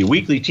 Nike,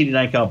 weekly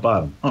TD9 count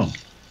bottom. Oh.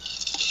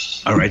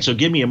 All right, so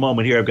give me a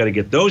moment here. I've got to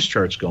get those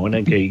charts going,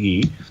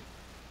 NKE.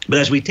 But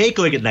as we take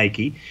a look at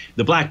Nike,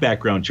 the black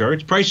background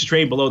chart, price is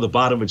trading below the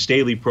bottom of its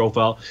daily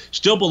profile,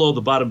 still below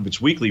the bottom of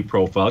its weekly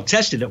profile,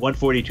 tested at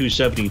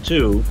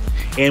 142.72,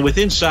 and with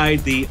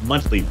inside the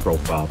monthly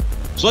profile.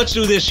 So let's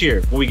do this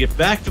here. When we get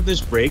back from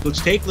this break,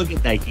 let's take a look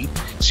at Nike,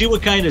 see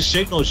what kind of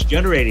signal it's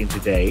generating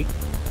today.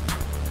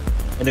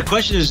 And the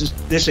question is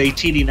this a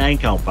TD9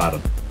 count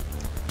bottom?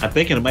 I'm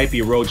thinking it might be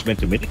a Rhodes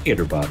Momentum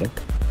Indicator bottom.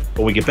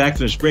 When we get back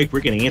from this break,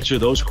 we're going to answer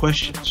those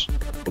questions.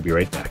 We'll be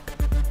right back.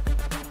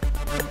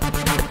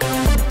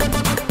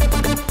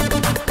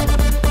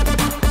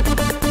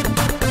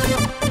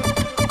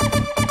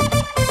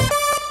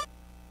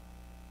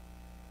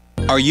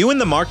 Are you in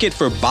the market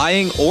for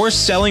buying or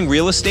selling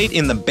real estate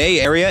in the Bay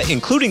Area,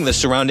 including the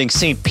surrounding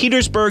St.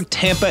 Petersburg,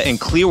 Tampa, and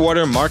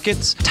Clearwater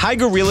markets?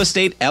 Tiger Real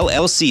Estate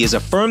LLC is a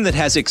firm that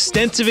has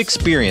extensive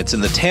experience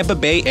in the Tampa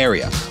Bay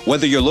area.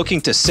 Whether you're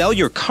looking to sell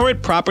your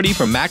current property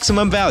for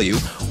maximum value,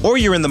 or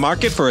you're in the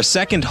market for a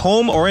second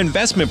home or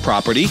investment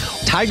property,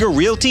 Tiger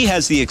Realty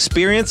has the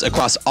experience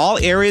across all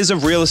areas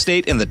of real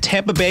estate in the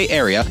Tampa Bay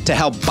area to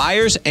help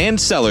buyers and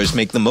sellers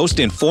make the most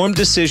informed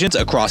decisions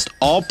across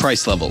all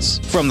price levels.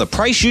 From the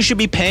price you should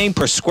be paying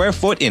per square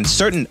foot in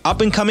certain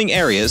up-and-coming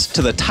areas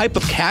to the type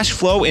of cash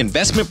flow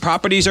investment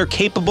properties are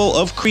capable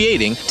of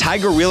creating,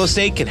 Tiger Real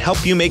Estate can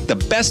help you make the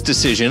best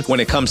decision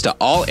when it comes to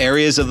all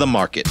areas of the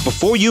market.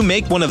 Before you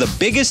make one of the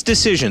biggest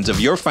decisions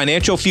of your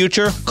financial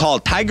future, call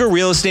Tiger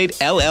Real Estate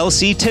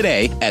LLC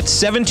today at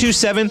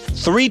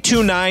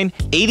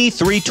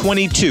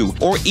 727-329-8322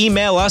 or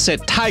email us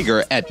at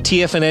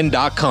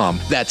tiger@tfnn.com.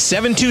 That's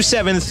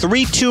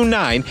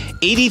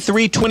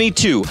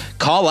 727-329-8322.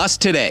 Call us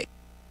today.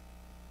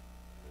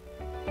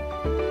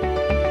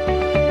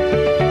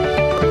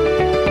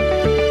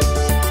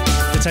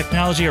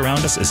 technology around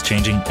us is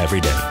changing every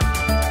day.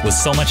 With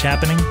so much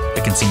happening,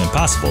 it can seem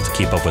impossible to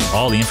keep up with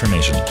all the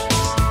information.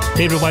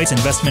 David White's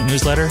investment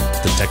newsletter,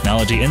 The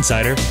Technology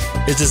Insider,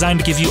 is designed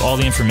to give you all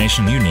the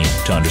information you need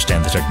to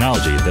understand the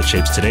technology that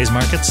shapes today's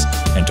markets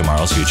and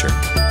tomorrow's future.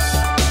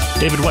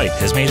 David White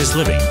has made his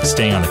living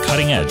staying on the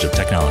cutting edge of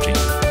technology.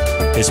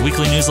 His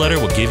weekly newsletter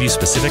will give you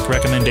specific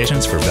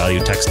recommendations for value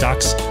tech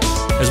stocks,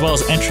 as well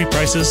as entry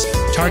prices,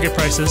 target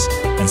prices,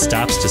 and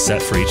stops to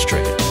set for each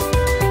trade.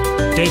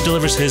 Dave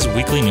delivers his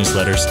weekly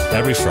newsletters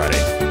every Friday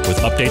with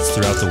updates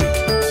throughout the week.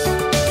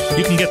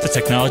 You can get the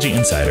Technology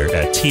Insider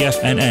at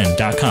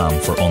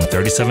TFNN.com for only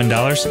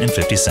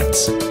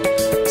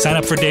 $37.50. Sign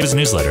up for Dave's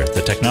newsletter,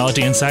 The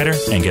Technology Insider,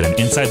 and get an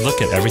inside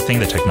look at everything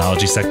the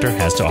technology sector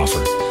has to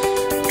offer.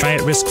 Try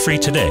it risk-free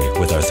today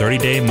with our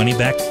 30-day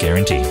money-back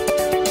guarantee.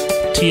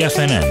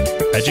 TFNN,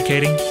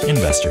 educating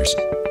investors.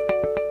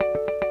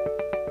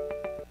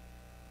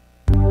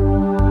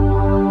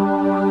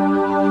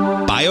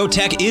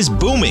 Biotech is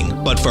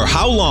booming, but for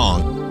how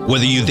long?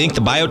 Whether you think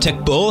the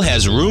biotech bull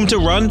has room to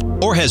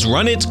run or has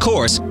run its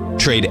course,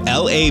 trade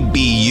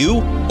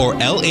LABU or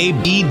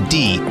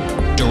LABD.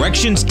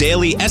 Direction's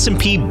daily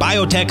S&P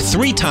Biotech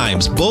 3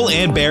 times bull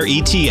and bear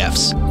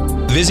ETFs.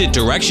 Visit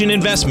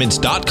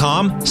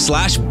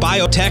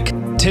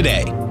directioninvestments.com/biotech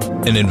today.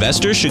 An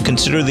investor should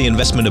consider the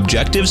investment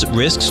objectives,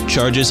 risks,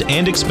 charges,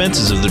 and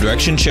expenses of the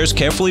Direction shares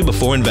carefully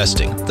before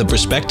investing. The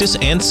prospectus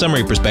and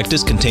summary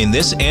prospectus contain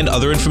this and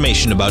other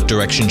information about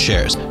Direction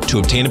shares. To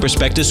obtain a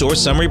prospectus or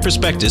summary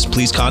prospectus,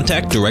 please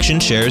contact Direction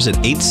shares at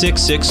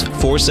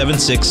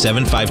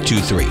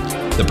 866-476-7523.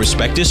 The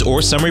prospectus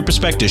or summary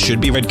prospectus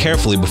should be read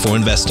carefully before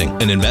investing.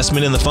 An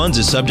investment in the funds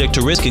is subject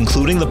to risk,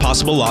 including the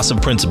possible loss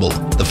of principal.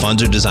 The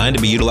funds are designed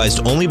to be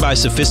utilized only by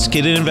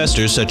sophisticated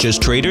investors such as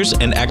traders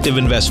and active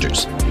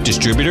investors.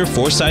 Distributor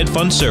Foreside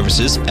Fund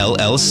Services,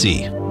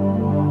 LLC.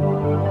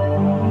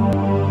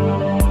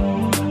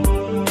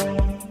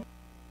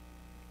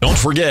 Don't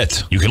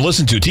forget, you can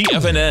listen to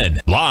TFNN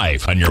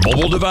live on your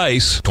mobile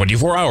device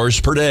 24 hours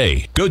per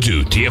day. Go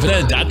to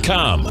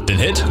TFNN.com, then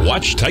hit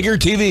Watch Tiger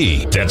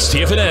TV. That's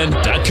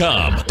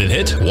TFNN.com, then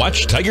hit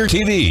Watch Tiger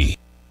TV.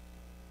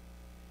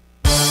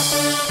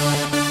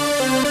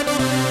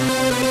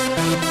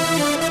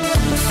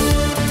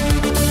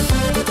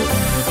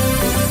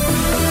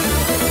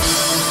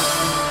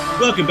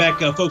 Welcome back,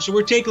 folks. So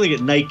we're taking a look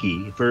at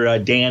Nike for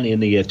Dan in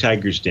the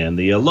Tiger's Den.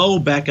 The low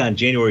back on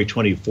January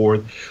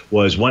 24th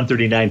was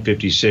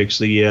 139.56.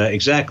 The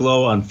exact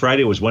low on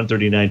Friday was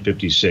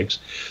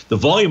 139.56. The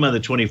volume on the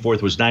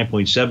 24th was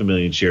 9.7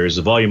 million shares.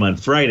 The volume on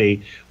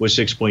Friday was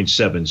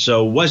 6.7.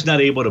 So was not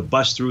able to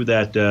bust through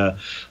that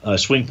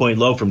swing point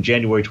low from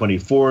January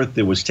 24th.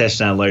 It was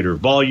testing on lighter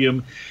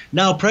volume.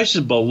 Now price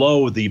is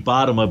below the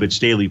bottom of its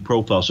daily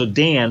profile. So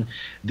Dan,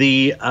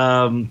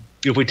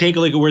 if we take a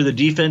look at where the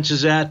defense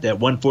is at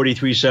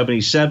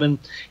 143.77,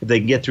 if they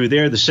can get through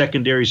there, the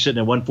secondary is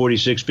sitting at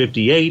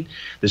 146.58.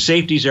 The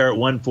safeties are at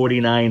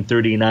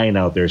 149.39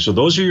 out there. So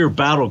those are your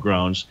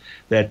battlegrounds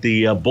that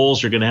the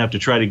bulls are going to have to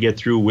try to get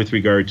through with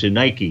regard to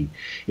Nike.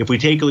 If we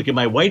take a look at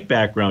my white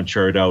background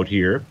chart out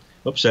here,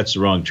 oops, that's the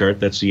wrong chart.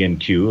 That's the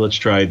NQ. Let's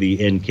try the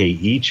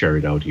NKE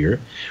chart out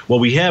here. What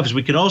we have is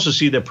we can also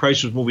see that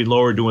price was moving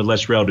lower, doing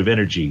less relative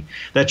energy.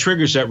 That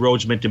triggers that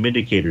Rhodes momentum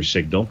indicator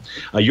signal.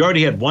 You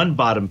already had one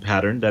bottom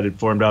pattern that had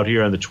formed out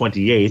here on the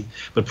 28th,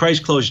 but price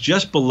closed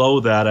just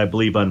below that, I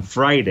believe, on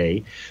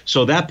Friday.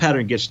 So that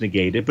pattern gets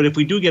negated. But if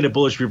we do get a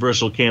bullish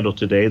reversal candle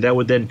today, that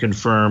would then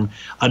confirm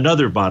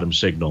another bottom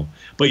signal.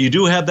 But you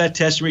do have that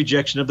test and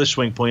rejection of the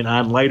swing point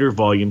on lighter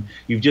volume.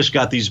 You've just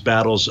got these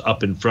battles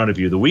up in front of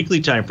you. The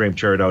weekly time frame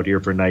chart out here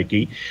for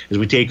Nike, as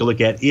we take a look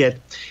at it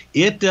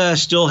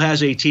still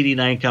has a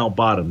TD9 count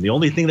bottom. The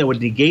only thing that would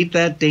negate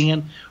that,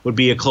 Dan, would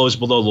be a close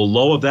below the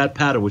low of that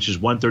pattern, which is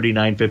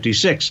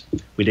 139.56.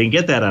 We didn't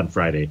get that on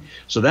Friday.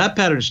 So that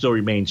pattern still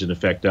remains in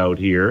effect out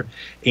here.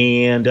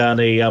 And on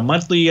a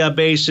monthly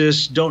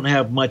basis, don't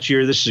have much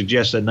here. This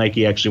suggests that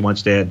Nike actually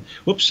wants to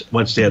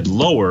head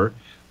lower,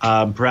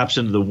 perhaps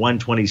into the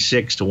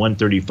 126 to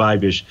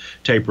 135-ish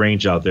type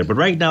range out there. But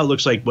right now it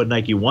looks like what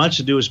Nike wants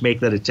to do is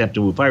make that attempt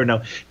to move higher.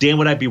 Now, Dan,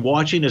 what I'd be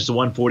watching is the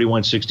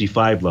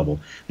 141.65 level.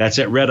 That's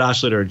that red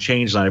oscillator and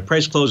change line. If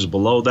price closes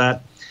below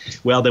that,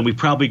 well, then we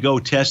probably go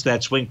test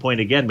that swing point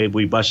again. Maybe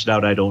we bust it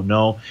out, I don't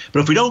know. But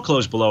if we don't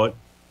close below it,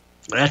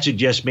 that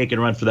suggests making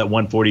a run for that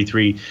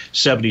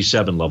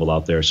 143.77 level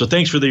out there. So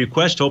thanks for the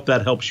request. Hope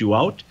that helps you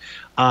out.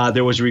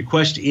 There was a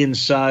request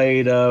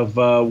inside of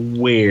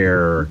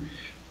where?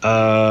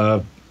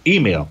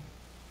 Email.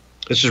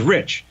 This is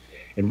Rich.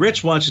 And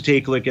Rich wants to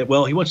take a look at,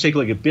 he wants to take a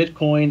look at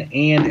Bitcoin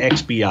and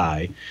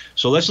XBI.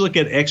 So let's look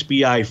at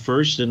XBI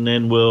first, and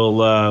then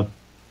we'll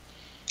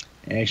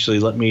actually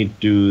let me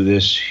do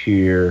this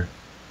here.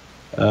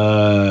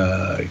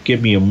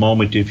 Give me a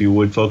moment, if you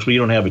would, folks. Well, you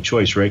don't have a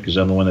choice, right? Because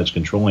I'm the one that's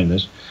controlling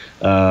this.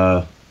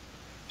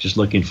 Just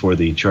looking for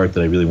the chart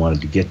that I really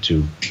wanted to get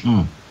to.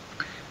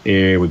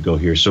 There we go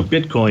here. So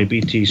Bitcoin,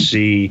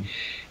 BTC,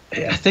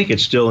 I think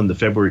it's still in the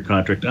February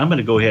contract. I'm going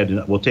to go ahead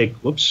and we'll take,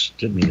 whoops,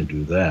 didn't mean to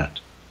do that.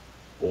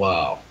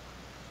 Wow.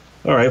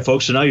 All right,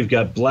 folks, so now you've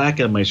got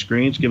black on my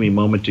screens. Give me a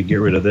moment to get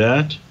rid of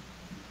that.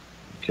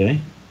 Okay.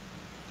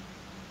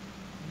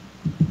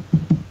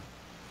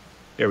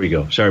 There we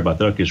go. Sorry about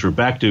that. Okay, so we're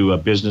back to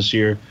business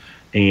here.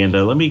 And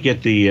let me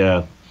get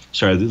the,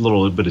 sorry, a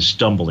little bit of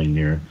stumbling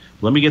here.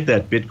 Let me get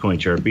that Bitcoin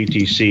chart,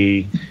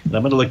 BTC, and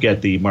I'm going to look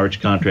at the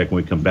March contract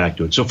when we come back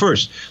to it. So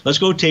first, let's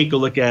go take a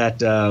look at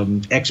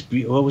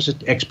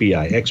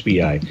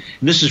XBI. And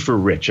this is for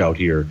Rich out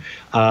here.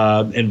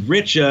 And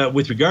Rich,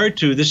 with regard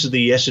to, this is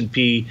the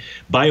S&P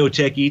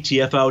Biotech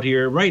ETF out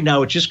here. Right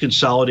now, it's just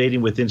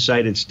consolidating with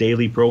inside its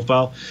daily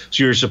profile.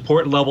 So your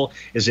support level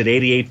is at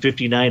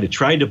 88.59. It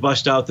tried to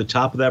bust out the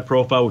top of that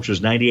profile, which was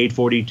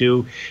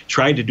 98.42.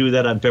 Tried to do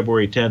that on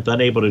February 10th,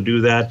 unable to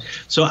do that.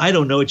 So I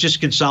don't know. It's just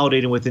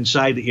consolidating with inside,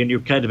 and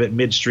you're kind of at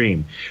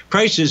midstream.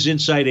 Price is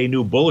inside a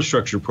new bullish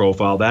structure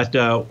profile that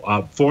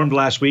formed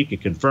last week. It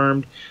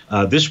confirmed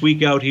this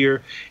week out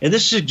here. And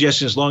this is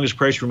suggesting as long as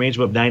price remains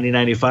above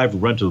 90.95,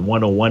 we'll run to the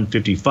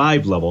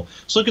 101.55 level.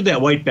 So look at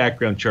that white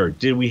background chart.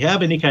 Did we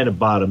have any kind of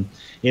bottom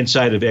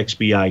inside of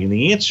XBI? And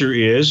the answer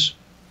is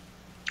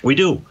we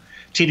do.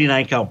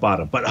 TD9 count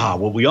bottom. But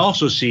what we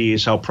also see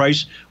is how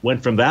price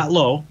went from that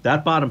low,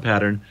 that bottom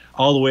pattern,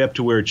 all the way up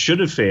to where it should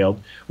have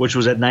failed, which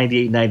was at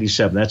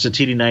 98.97. That's a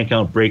TD9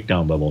 count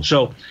breakdown level.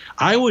 So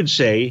I would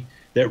say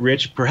that,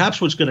 Rich, perhaps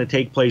what's going to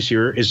take place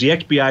here is the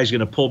XBI is going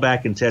to pull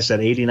back and test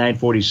that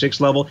 89.46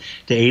 level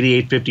to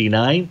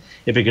 88.59.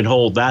 If it can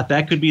hold that,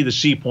 that could be the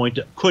C point,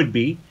 could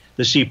be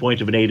the C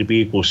point of an A to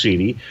B equals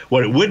CD.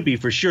 What it would be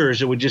for sure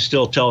is it would just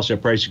still tell us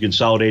that price is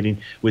consolidating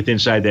with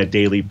inside that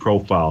daily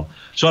profile.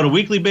 So on a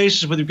weekly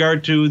basis with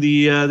regard to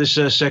the this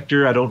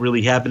sector, I don't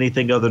really have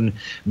anything other than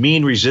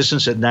mean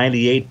resistance at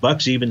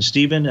 $98 even,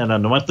 Steven. And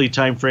on the monthly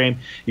time frame,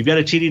 you've got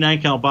a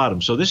TD9 count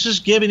bottom. So this is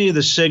giving you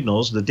the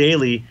signals, the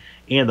daily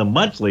and the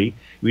monthly.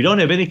 We don't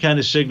have any kind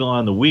of signal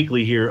on the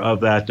weekly here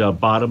of that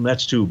bottom.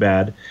 That's too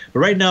bad. But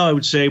right now, I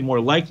would say more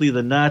likely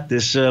than not,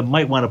 this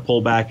might want to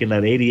pull back in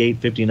that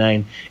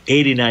 88.59,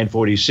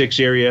 89.46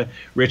 area.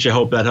 Rich, I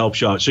hope that helps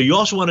you out. So you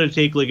also wanted to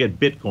take a look at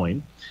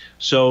Bitcoin.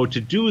 So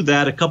to do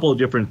that, a couple of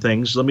different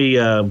things. Let me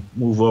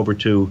move over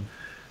to,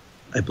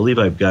 I believe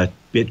I've got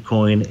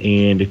Bitcoin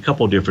and a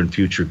couple of different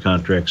future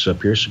contracts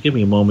up here. So give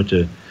me a moment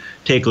to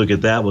take a look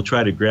at that. We'll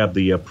try to grab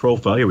the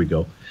profile. Here we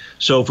go.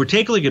 So if we're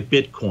taking a look at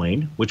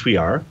Bitcoin, which we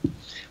are,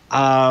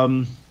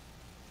 now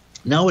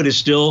it is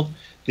still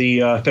the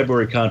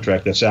February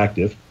contract that's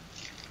active.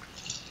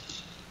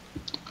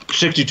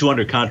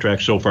 6,200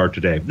 contracts so far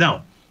today.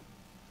 Now,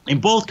 in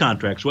both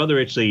contracts, whether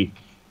it's the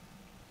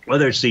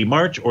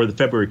March or the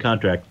February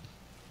contract,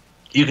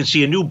 you can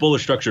see a new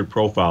bullish structured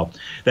profile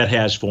that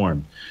has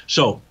formed.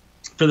 So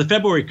for the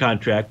February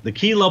contract, the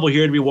key level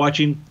here to be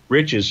watching,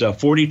 Rich, is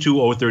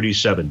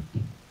 42.037.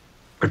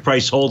 If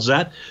price holds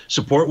that,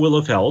 support will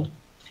have held.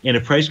 And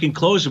if price can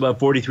close above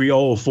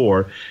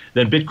 43.004,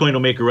 then Bitcoin will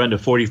make a run to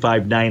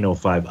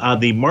 45.905. On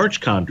the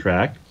March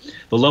contract,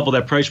 the level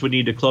that price would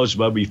need to close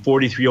above would be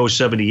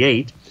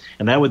 43.078,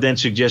 and that would then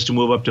suggest to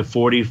move up to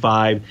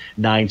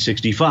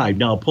 45.965.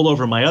 Now, I'll pull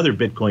over my other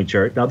Bitcoin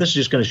chart. Now, this is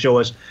just going to show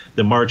us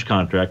the March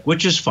contract,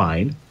 which is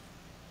fine.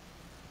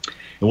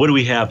 And what do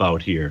we have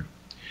out here?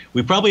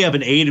 We probably have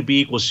an A to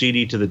B equals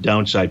CD to the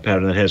downside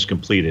pattern that has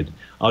completed.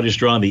 I'll just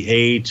draw on the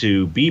A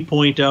to B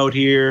point out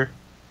here,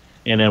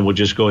 and then we'll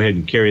just go ahead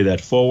and carry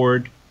that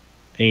forward.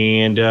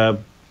 And,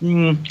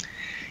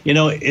 you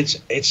know,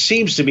 it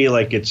seems to me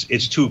like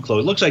it's too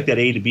close. It looks like that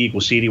A to B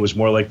equals CD was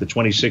more like the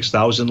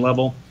 26,000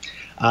 level.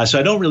 So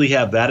I don't really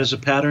have that as a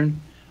pattern.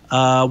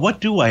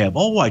 What do I have?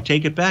 Oh, I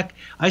take it back.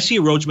 I see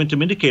a Rhodes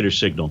momentum indicator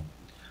signal.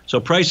 So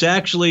price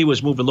actually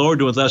was moving lower,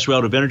 doing less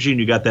relative energy, and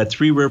you got that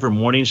three-river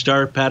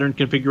Morningstar pattern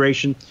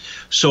configuration.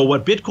 So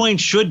what Bitcoin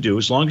should do,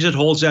 as long as it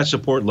holds that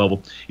support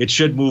level, it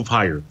should move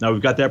higher. Now,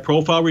 we've got that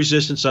profile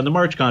resistance on the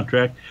March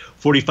contract,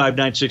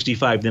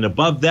 45.965. Then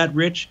above that,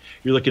 Rich,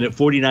 you're looking at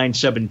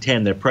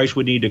 49.710. That price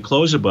would need to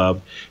close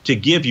above to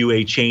give you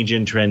a change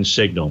in trend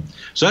signal.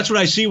 So that's what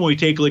I see when we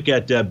take a look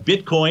at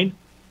Bitcoin,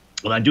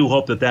 and I do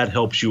hope that that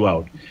helps you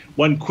out.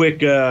 One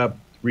quick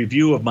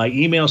review of my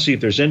email, see if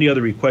there's any other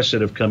requests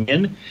that have come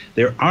in.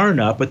 There are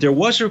not, but there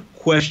was a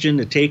question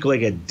to take a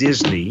look at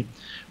Disney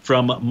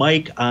from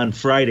Mike on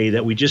Friday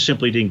that we just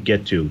simply didn't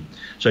get to.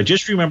 So I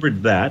just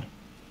remembered that.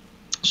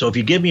 So if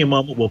you give me a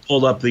moment, we'll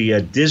pull up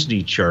the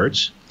Disney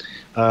charts.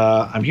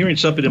 I'm hearing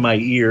something in my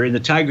ear. In the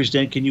Tiger's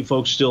Den, can you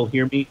folks still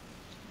hear me?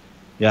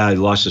 Yeah, I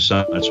lost the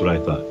sound. That's what I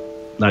thought.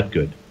 Not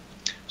good.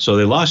 So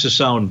they lost the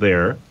sound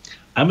there.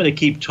 I'm going to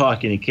keep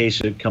talking in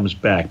case it comes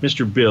back.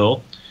 Mr.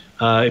 Bill,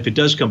 if it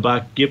does come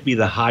back, give me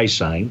the high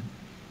sign.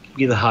 Give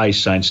me the high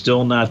sign.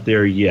 Still not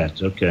there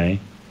yet. Okay.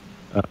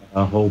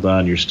 Hold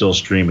on. You're still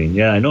streaming.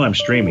 Yeah, I know I'm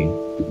streaming.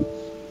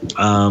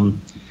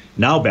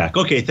 Now back.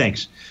 Okay,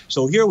 thanks.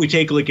 So here we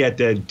take a look at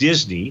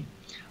Disney.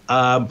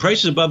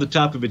 Price is above the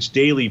top of its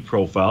daily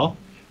profile.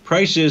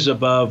 Price is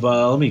above,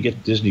 let me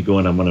get Disney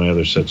going on one of my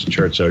other sets of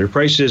charts out here.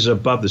 Price is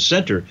above the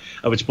center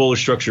of its bullish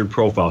structured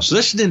profile. So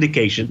this is an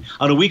indication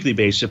on a weekly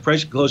basis. If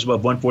price closes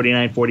above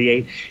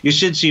 149.48, you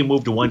should see a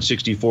move to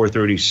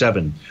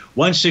 164.37.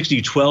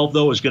 160.12,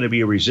 though, is going to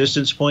be a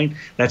resistance point.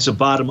 That's the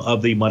bottom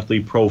of the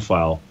monthly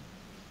profile.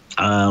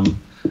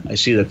 I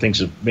see that things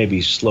have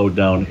maybe slowed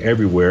down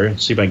everywhere.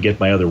 Let's see if I can get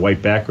my other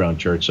white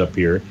background charts up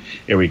here.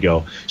 There we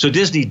go. So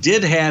Disney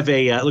did have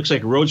a, looks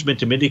like a Rhodes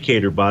Momentum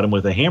Indicator bottom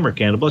with a hammer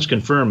candle. Let's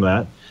confirm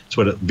that. That's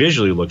what it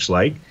visually looks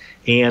like.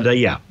 And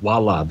yeah,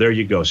 voila, there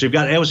you go. So you've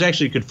got, that was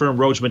actually a confirmed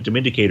Rhodes Momentum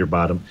Indicator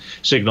bottom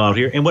signal out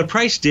here. And what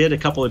price did a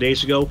couple of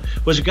days ago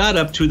was it got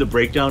up to the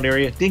breakdown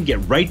area, didn't get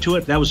right to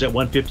it. That was at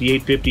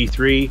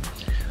 158.53.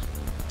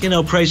 You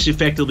know, price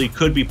effectively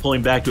could be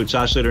pulling back to its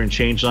oscillator and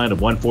change line of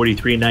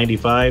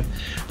 143.95.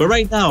 But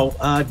right now,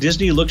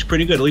 Disney looks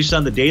pretty good, at least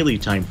on the daily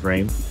time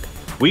frame.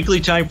 Weekly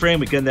time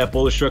frame, again, that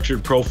bullish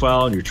structured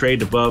profile, and you're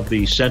trading above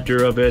the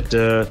center of it.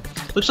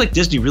 Looks like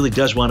Disney really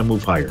does want to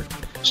move higher.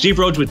 Steve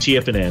Rhodes with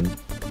TFNN.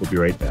 We'll be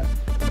right back.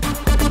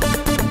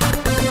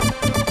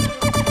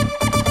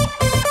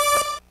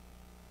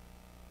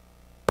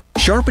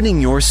 Sharpening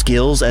your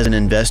skills as an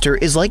investor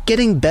is like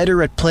getting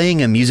better at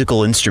playing a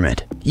musical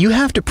instrument. You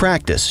have to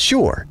practice,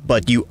 sure,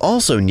 but you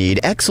also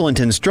need excellent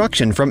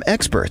instruction from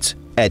experts.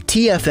 At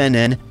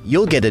TFNN,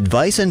 you'll get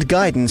advice and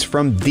guidance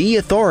from the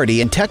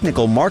authority in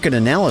technical market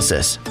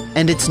analysis.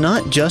 And it's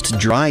not just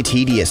dry,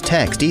 tedious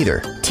text either.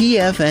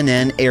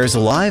 TFNN airs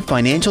live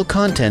financial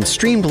content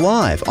streamed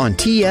live on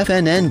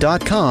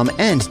TFNN.com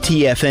and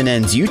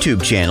TFNN's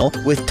YouTube channel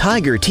with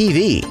Tiger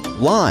TV,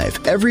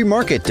 live every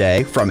market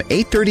day from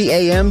 8:30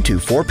 a.m. to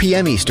 4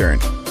 p.m. Eastern,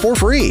 for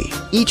free.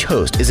 Each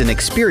host is an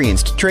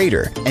experienced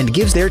trader and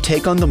gives their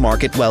take on the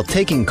market while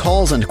taking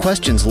calls and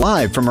questions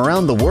live from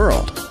around the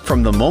world.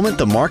 From the moment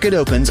the market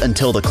opens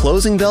until the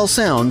closing bell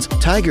sounds,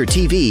 Tiger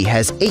TV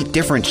has 8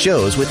 different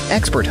shows with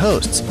expert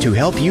hosts to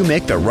help you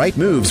make the right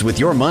moves with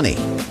your money.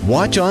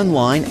 Watch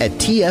online at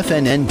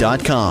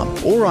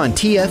TFNN.com or on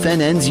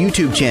TFNN's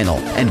YouTube channel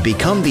and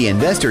become the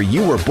investor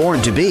you were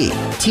born to be.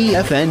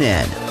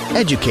 TFNN,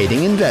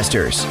 educating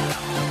investors.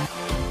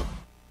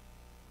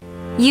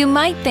 You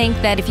might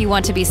think that if you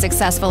want to be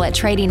successful at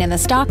trading in the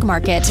stock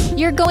market,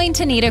 you're going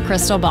to need a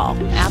crystal ball.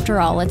 After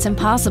all, it's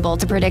impossible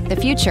to predict the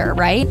future,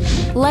 right?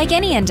 Like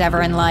any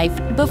endeavor in life,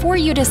 before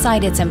you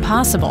decide it's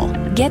impossible,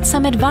 get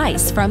some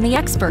advice from the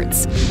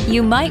experts.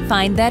 You might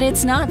find that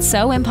it's not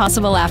so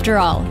impossible after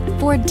all.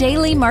 For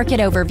daily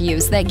market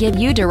overviews that give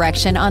you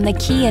direction on the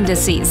key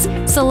indices,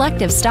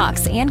 selective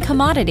stocks, and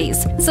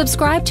commodities,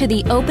 subscribe to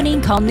the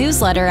Opening Call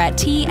newsletter at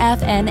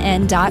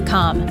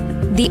TFNN.com.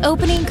 The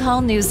Opening Call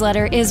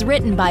newsletter is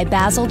written by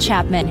Basil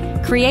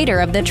Chapman,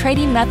 creator of the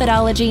trading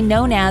methodology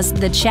known as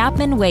the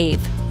Chapman Wave.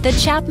 The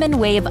Chapman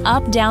Wave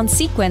up-down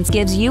sequence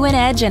gives you an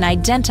edge in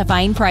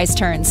identifying price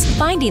turns,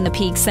 finding the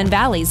peaks and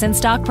valleys in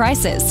stock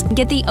prices.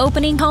 Get the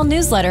Opening Call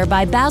newsletter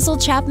by Basil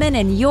Chapman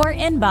in your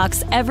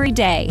inbox every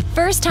day.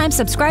 First-time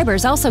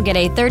subscribers also get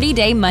a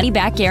 30-day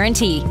money-back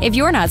guarantee. If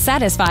you're not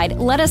satisfied,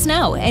 let us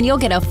know, and you'll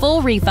get a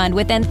full refund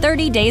within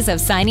 30 days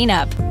of signing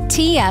up.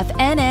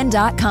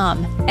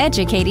 TFNN.com,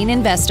 educating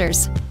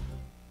investors.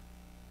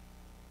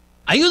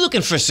 Are you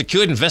looking for a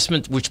secured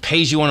investment which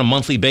pays you on a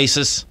monthly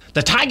basis?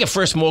 The Tiger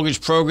First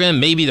Mortgage Program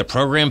may be the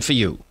program for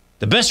you.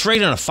 The best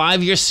rate on a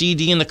 5-year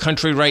CD in the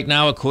country right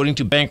now, according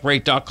to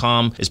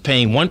Bankrate.com, is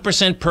paying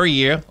 1% per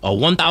year or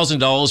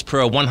 $1,000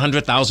 per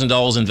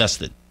 $100,000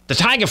 invested. The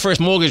Tiger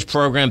First Mortgage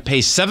Program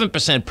pays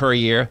 7% per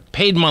year,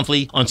 paid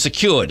monthly, on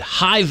secured,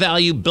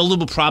 high-value,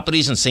 buildable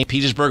properties in St.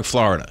 Petersburg,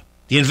 Florida.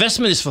 The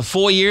investment is for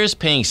 4 years,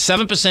 paying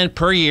 7%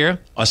 per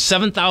year or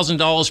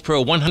 $7,000 per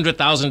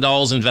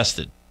 $100,000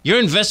 invested. Your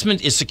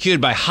investment is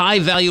secured by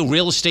high-value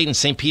real estate in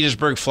St.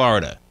 Petersburg,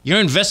 Florida. Your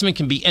investment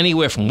can be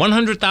anywhere from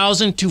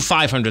 $100,000 to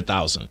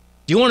 $500,000.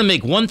 Do you want to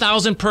make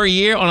 $1,000 per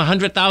year on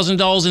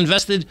 $100,000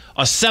 invested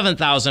or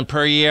 $7,000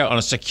 per year on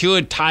a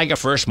secured Tiger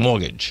First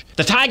mortgage?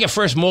 The Tiger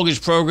First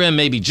Mortgage Program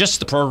may be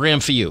just the program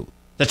for you.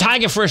 The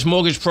Tiger First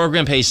Mortgage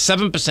Program pays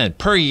 7%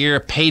 per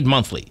year, paid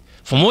monthly.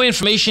 For more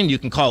information, you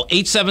can call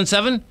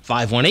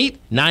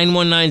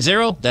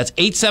 877-518-9190. That's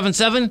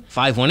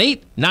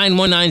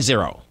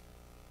 877-518-9190.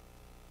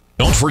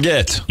 Don't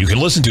forget, you can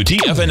listen to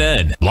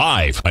TFNN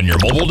live on your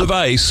mobile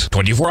device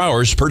 24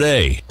 hours per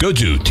day. Go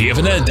to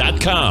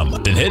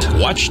TFNN.com, then hit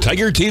Watch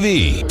Tiger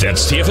TV.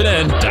 That's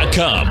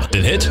TFNN.com,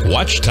 then hit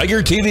Watch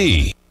Tiger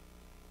TV.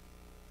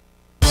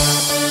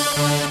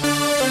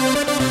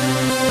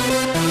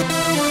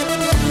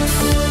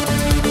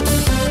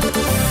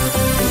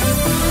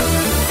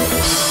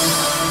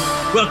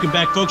 Welcome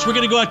back, folks. We're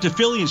going to go out to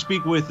Philly and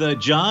speak with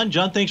John.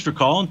 John, thanks for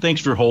calling. Thanks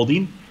for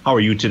holding. How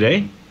are you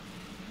today?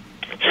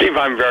 Steve,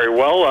 I'm very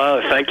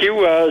well. Thank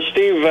you.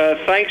 Steve,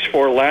 thanks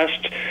for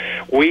last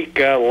week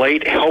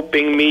late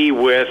helping me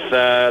with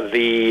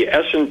the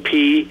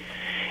S&P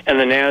and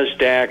the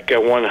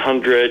NASDAQ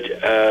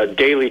 100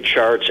 daily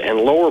charts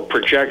and lower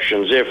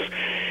projections.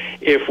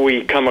 if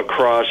we come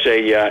across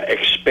a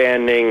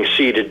expanding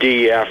C to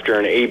D after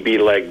an AB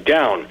leg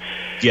down.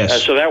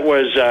 Yes. So that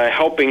was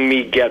helping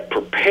me get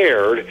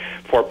prepared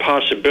for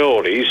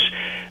possibilities.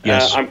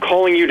 Yes. I'm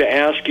calling you to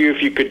ask you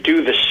if you could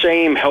do the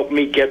same, help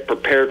me get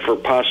prepared for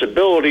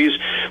possibilities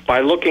by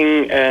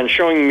looking and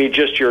showing me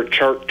just your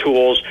chart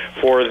tools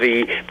for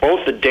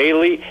both the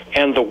daily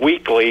and the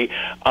weekly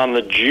on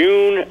the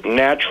June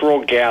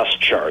natural gas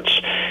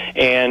charts.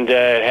 And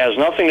it has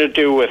nothing to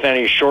do with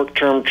any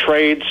short-term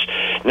trades.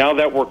 Now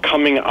that we're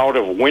coming out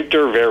of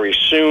winter very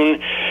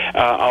soon,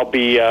 I'll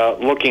be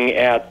looking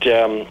at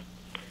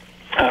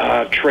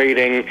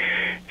trading,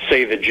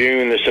 say, the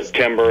June, the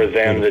September,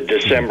 then the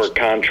December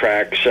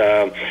contracts.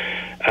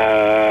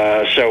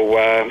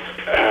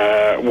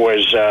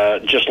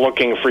 Was just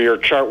looking for your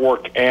chart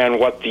work and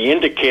what the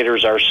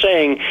indicators are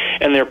saying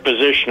and their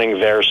positioning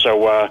there.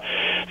 So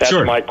that's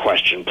Sure. my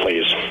question,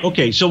 please.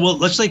 Okay, so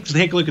let's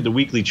take a look at the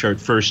weekly chart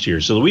first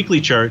here. So the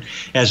weekly chart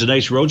has a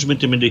nice Rhodes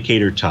Momentum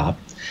Indicator top.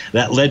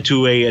 That led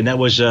to and that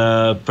was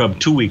from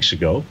 2 weeks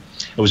ago.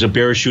 It was a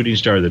bearish shooting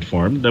star that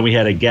formed. Then we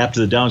had a gap to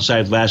the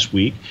downside last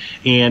week.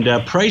 And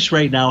price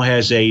right now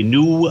has a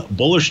new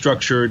bullish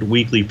structured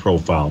weekly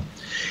profile.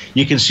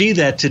 You can see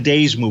that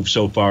today's move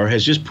so far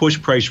has just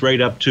pushed price right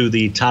up to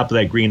the top of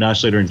that green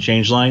oscillator and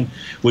change line,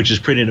 which is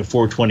printed at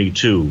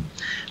 422.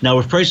 Now,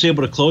 if price is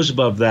able to close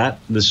above that,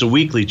 this is a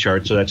weekly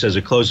chart, so that says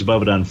it closed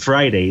above it on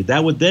Friday,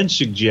 that would then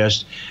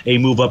suggest a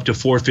move up to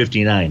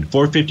 459.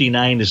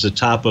 459 is the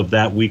top of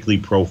that weekly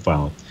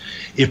profile.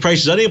 If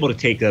price is unable to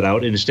take that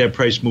out and instead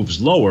price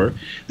moves lower,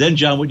 then,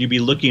 John, what you'd be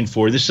looking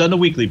for, this is on a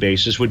weekly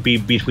basis, would be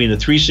between the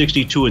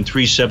 362 and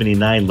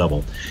 379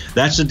 level.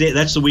 That's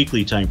the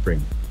weekly time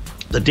frame.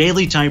 The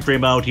daily time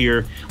frame out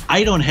here,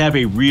 I don't have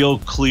a real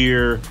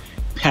clear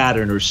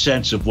pattern or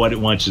sense of what it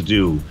wants to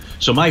do.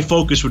 So my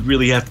focus would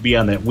really have to be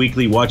on that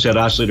weekly, watch that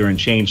oscillator and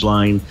change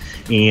line.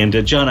 And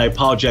John, I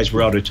apologize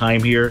we're out of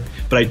time here,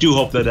 but I do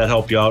hope that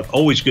helped you out.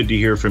 Always good to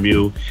hear from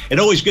you, and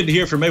always good to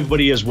hear from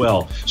everybody as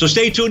well. So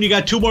stay tuned. You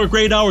got 2 more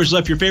great hours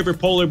left. Your favorite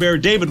polar bear,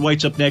 David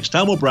White's up next.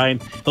 Tom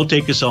O'Brien, he'll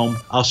take us home.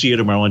 I'll see you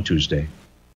tomorrow on Tuesday.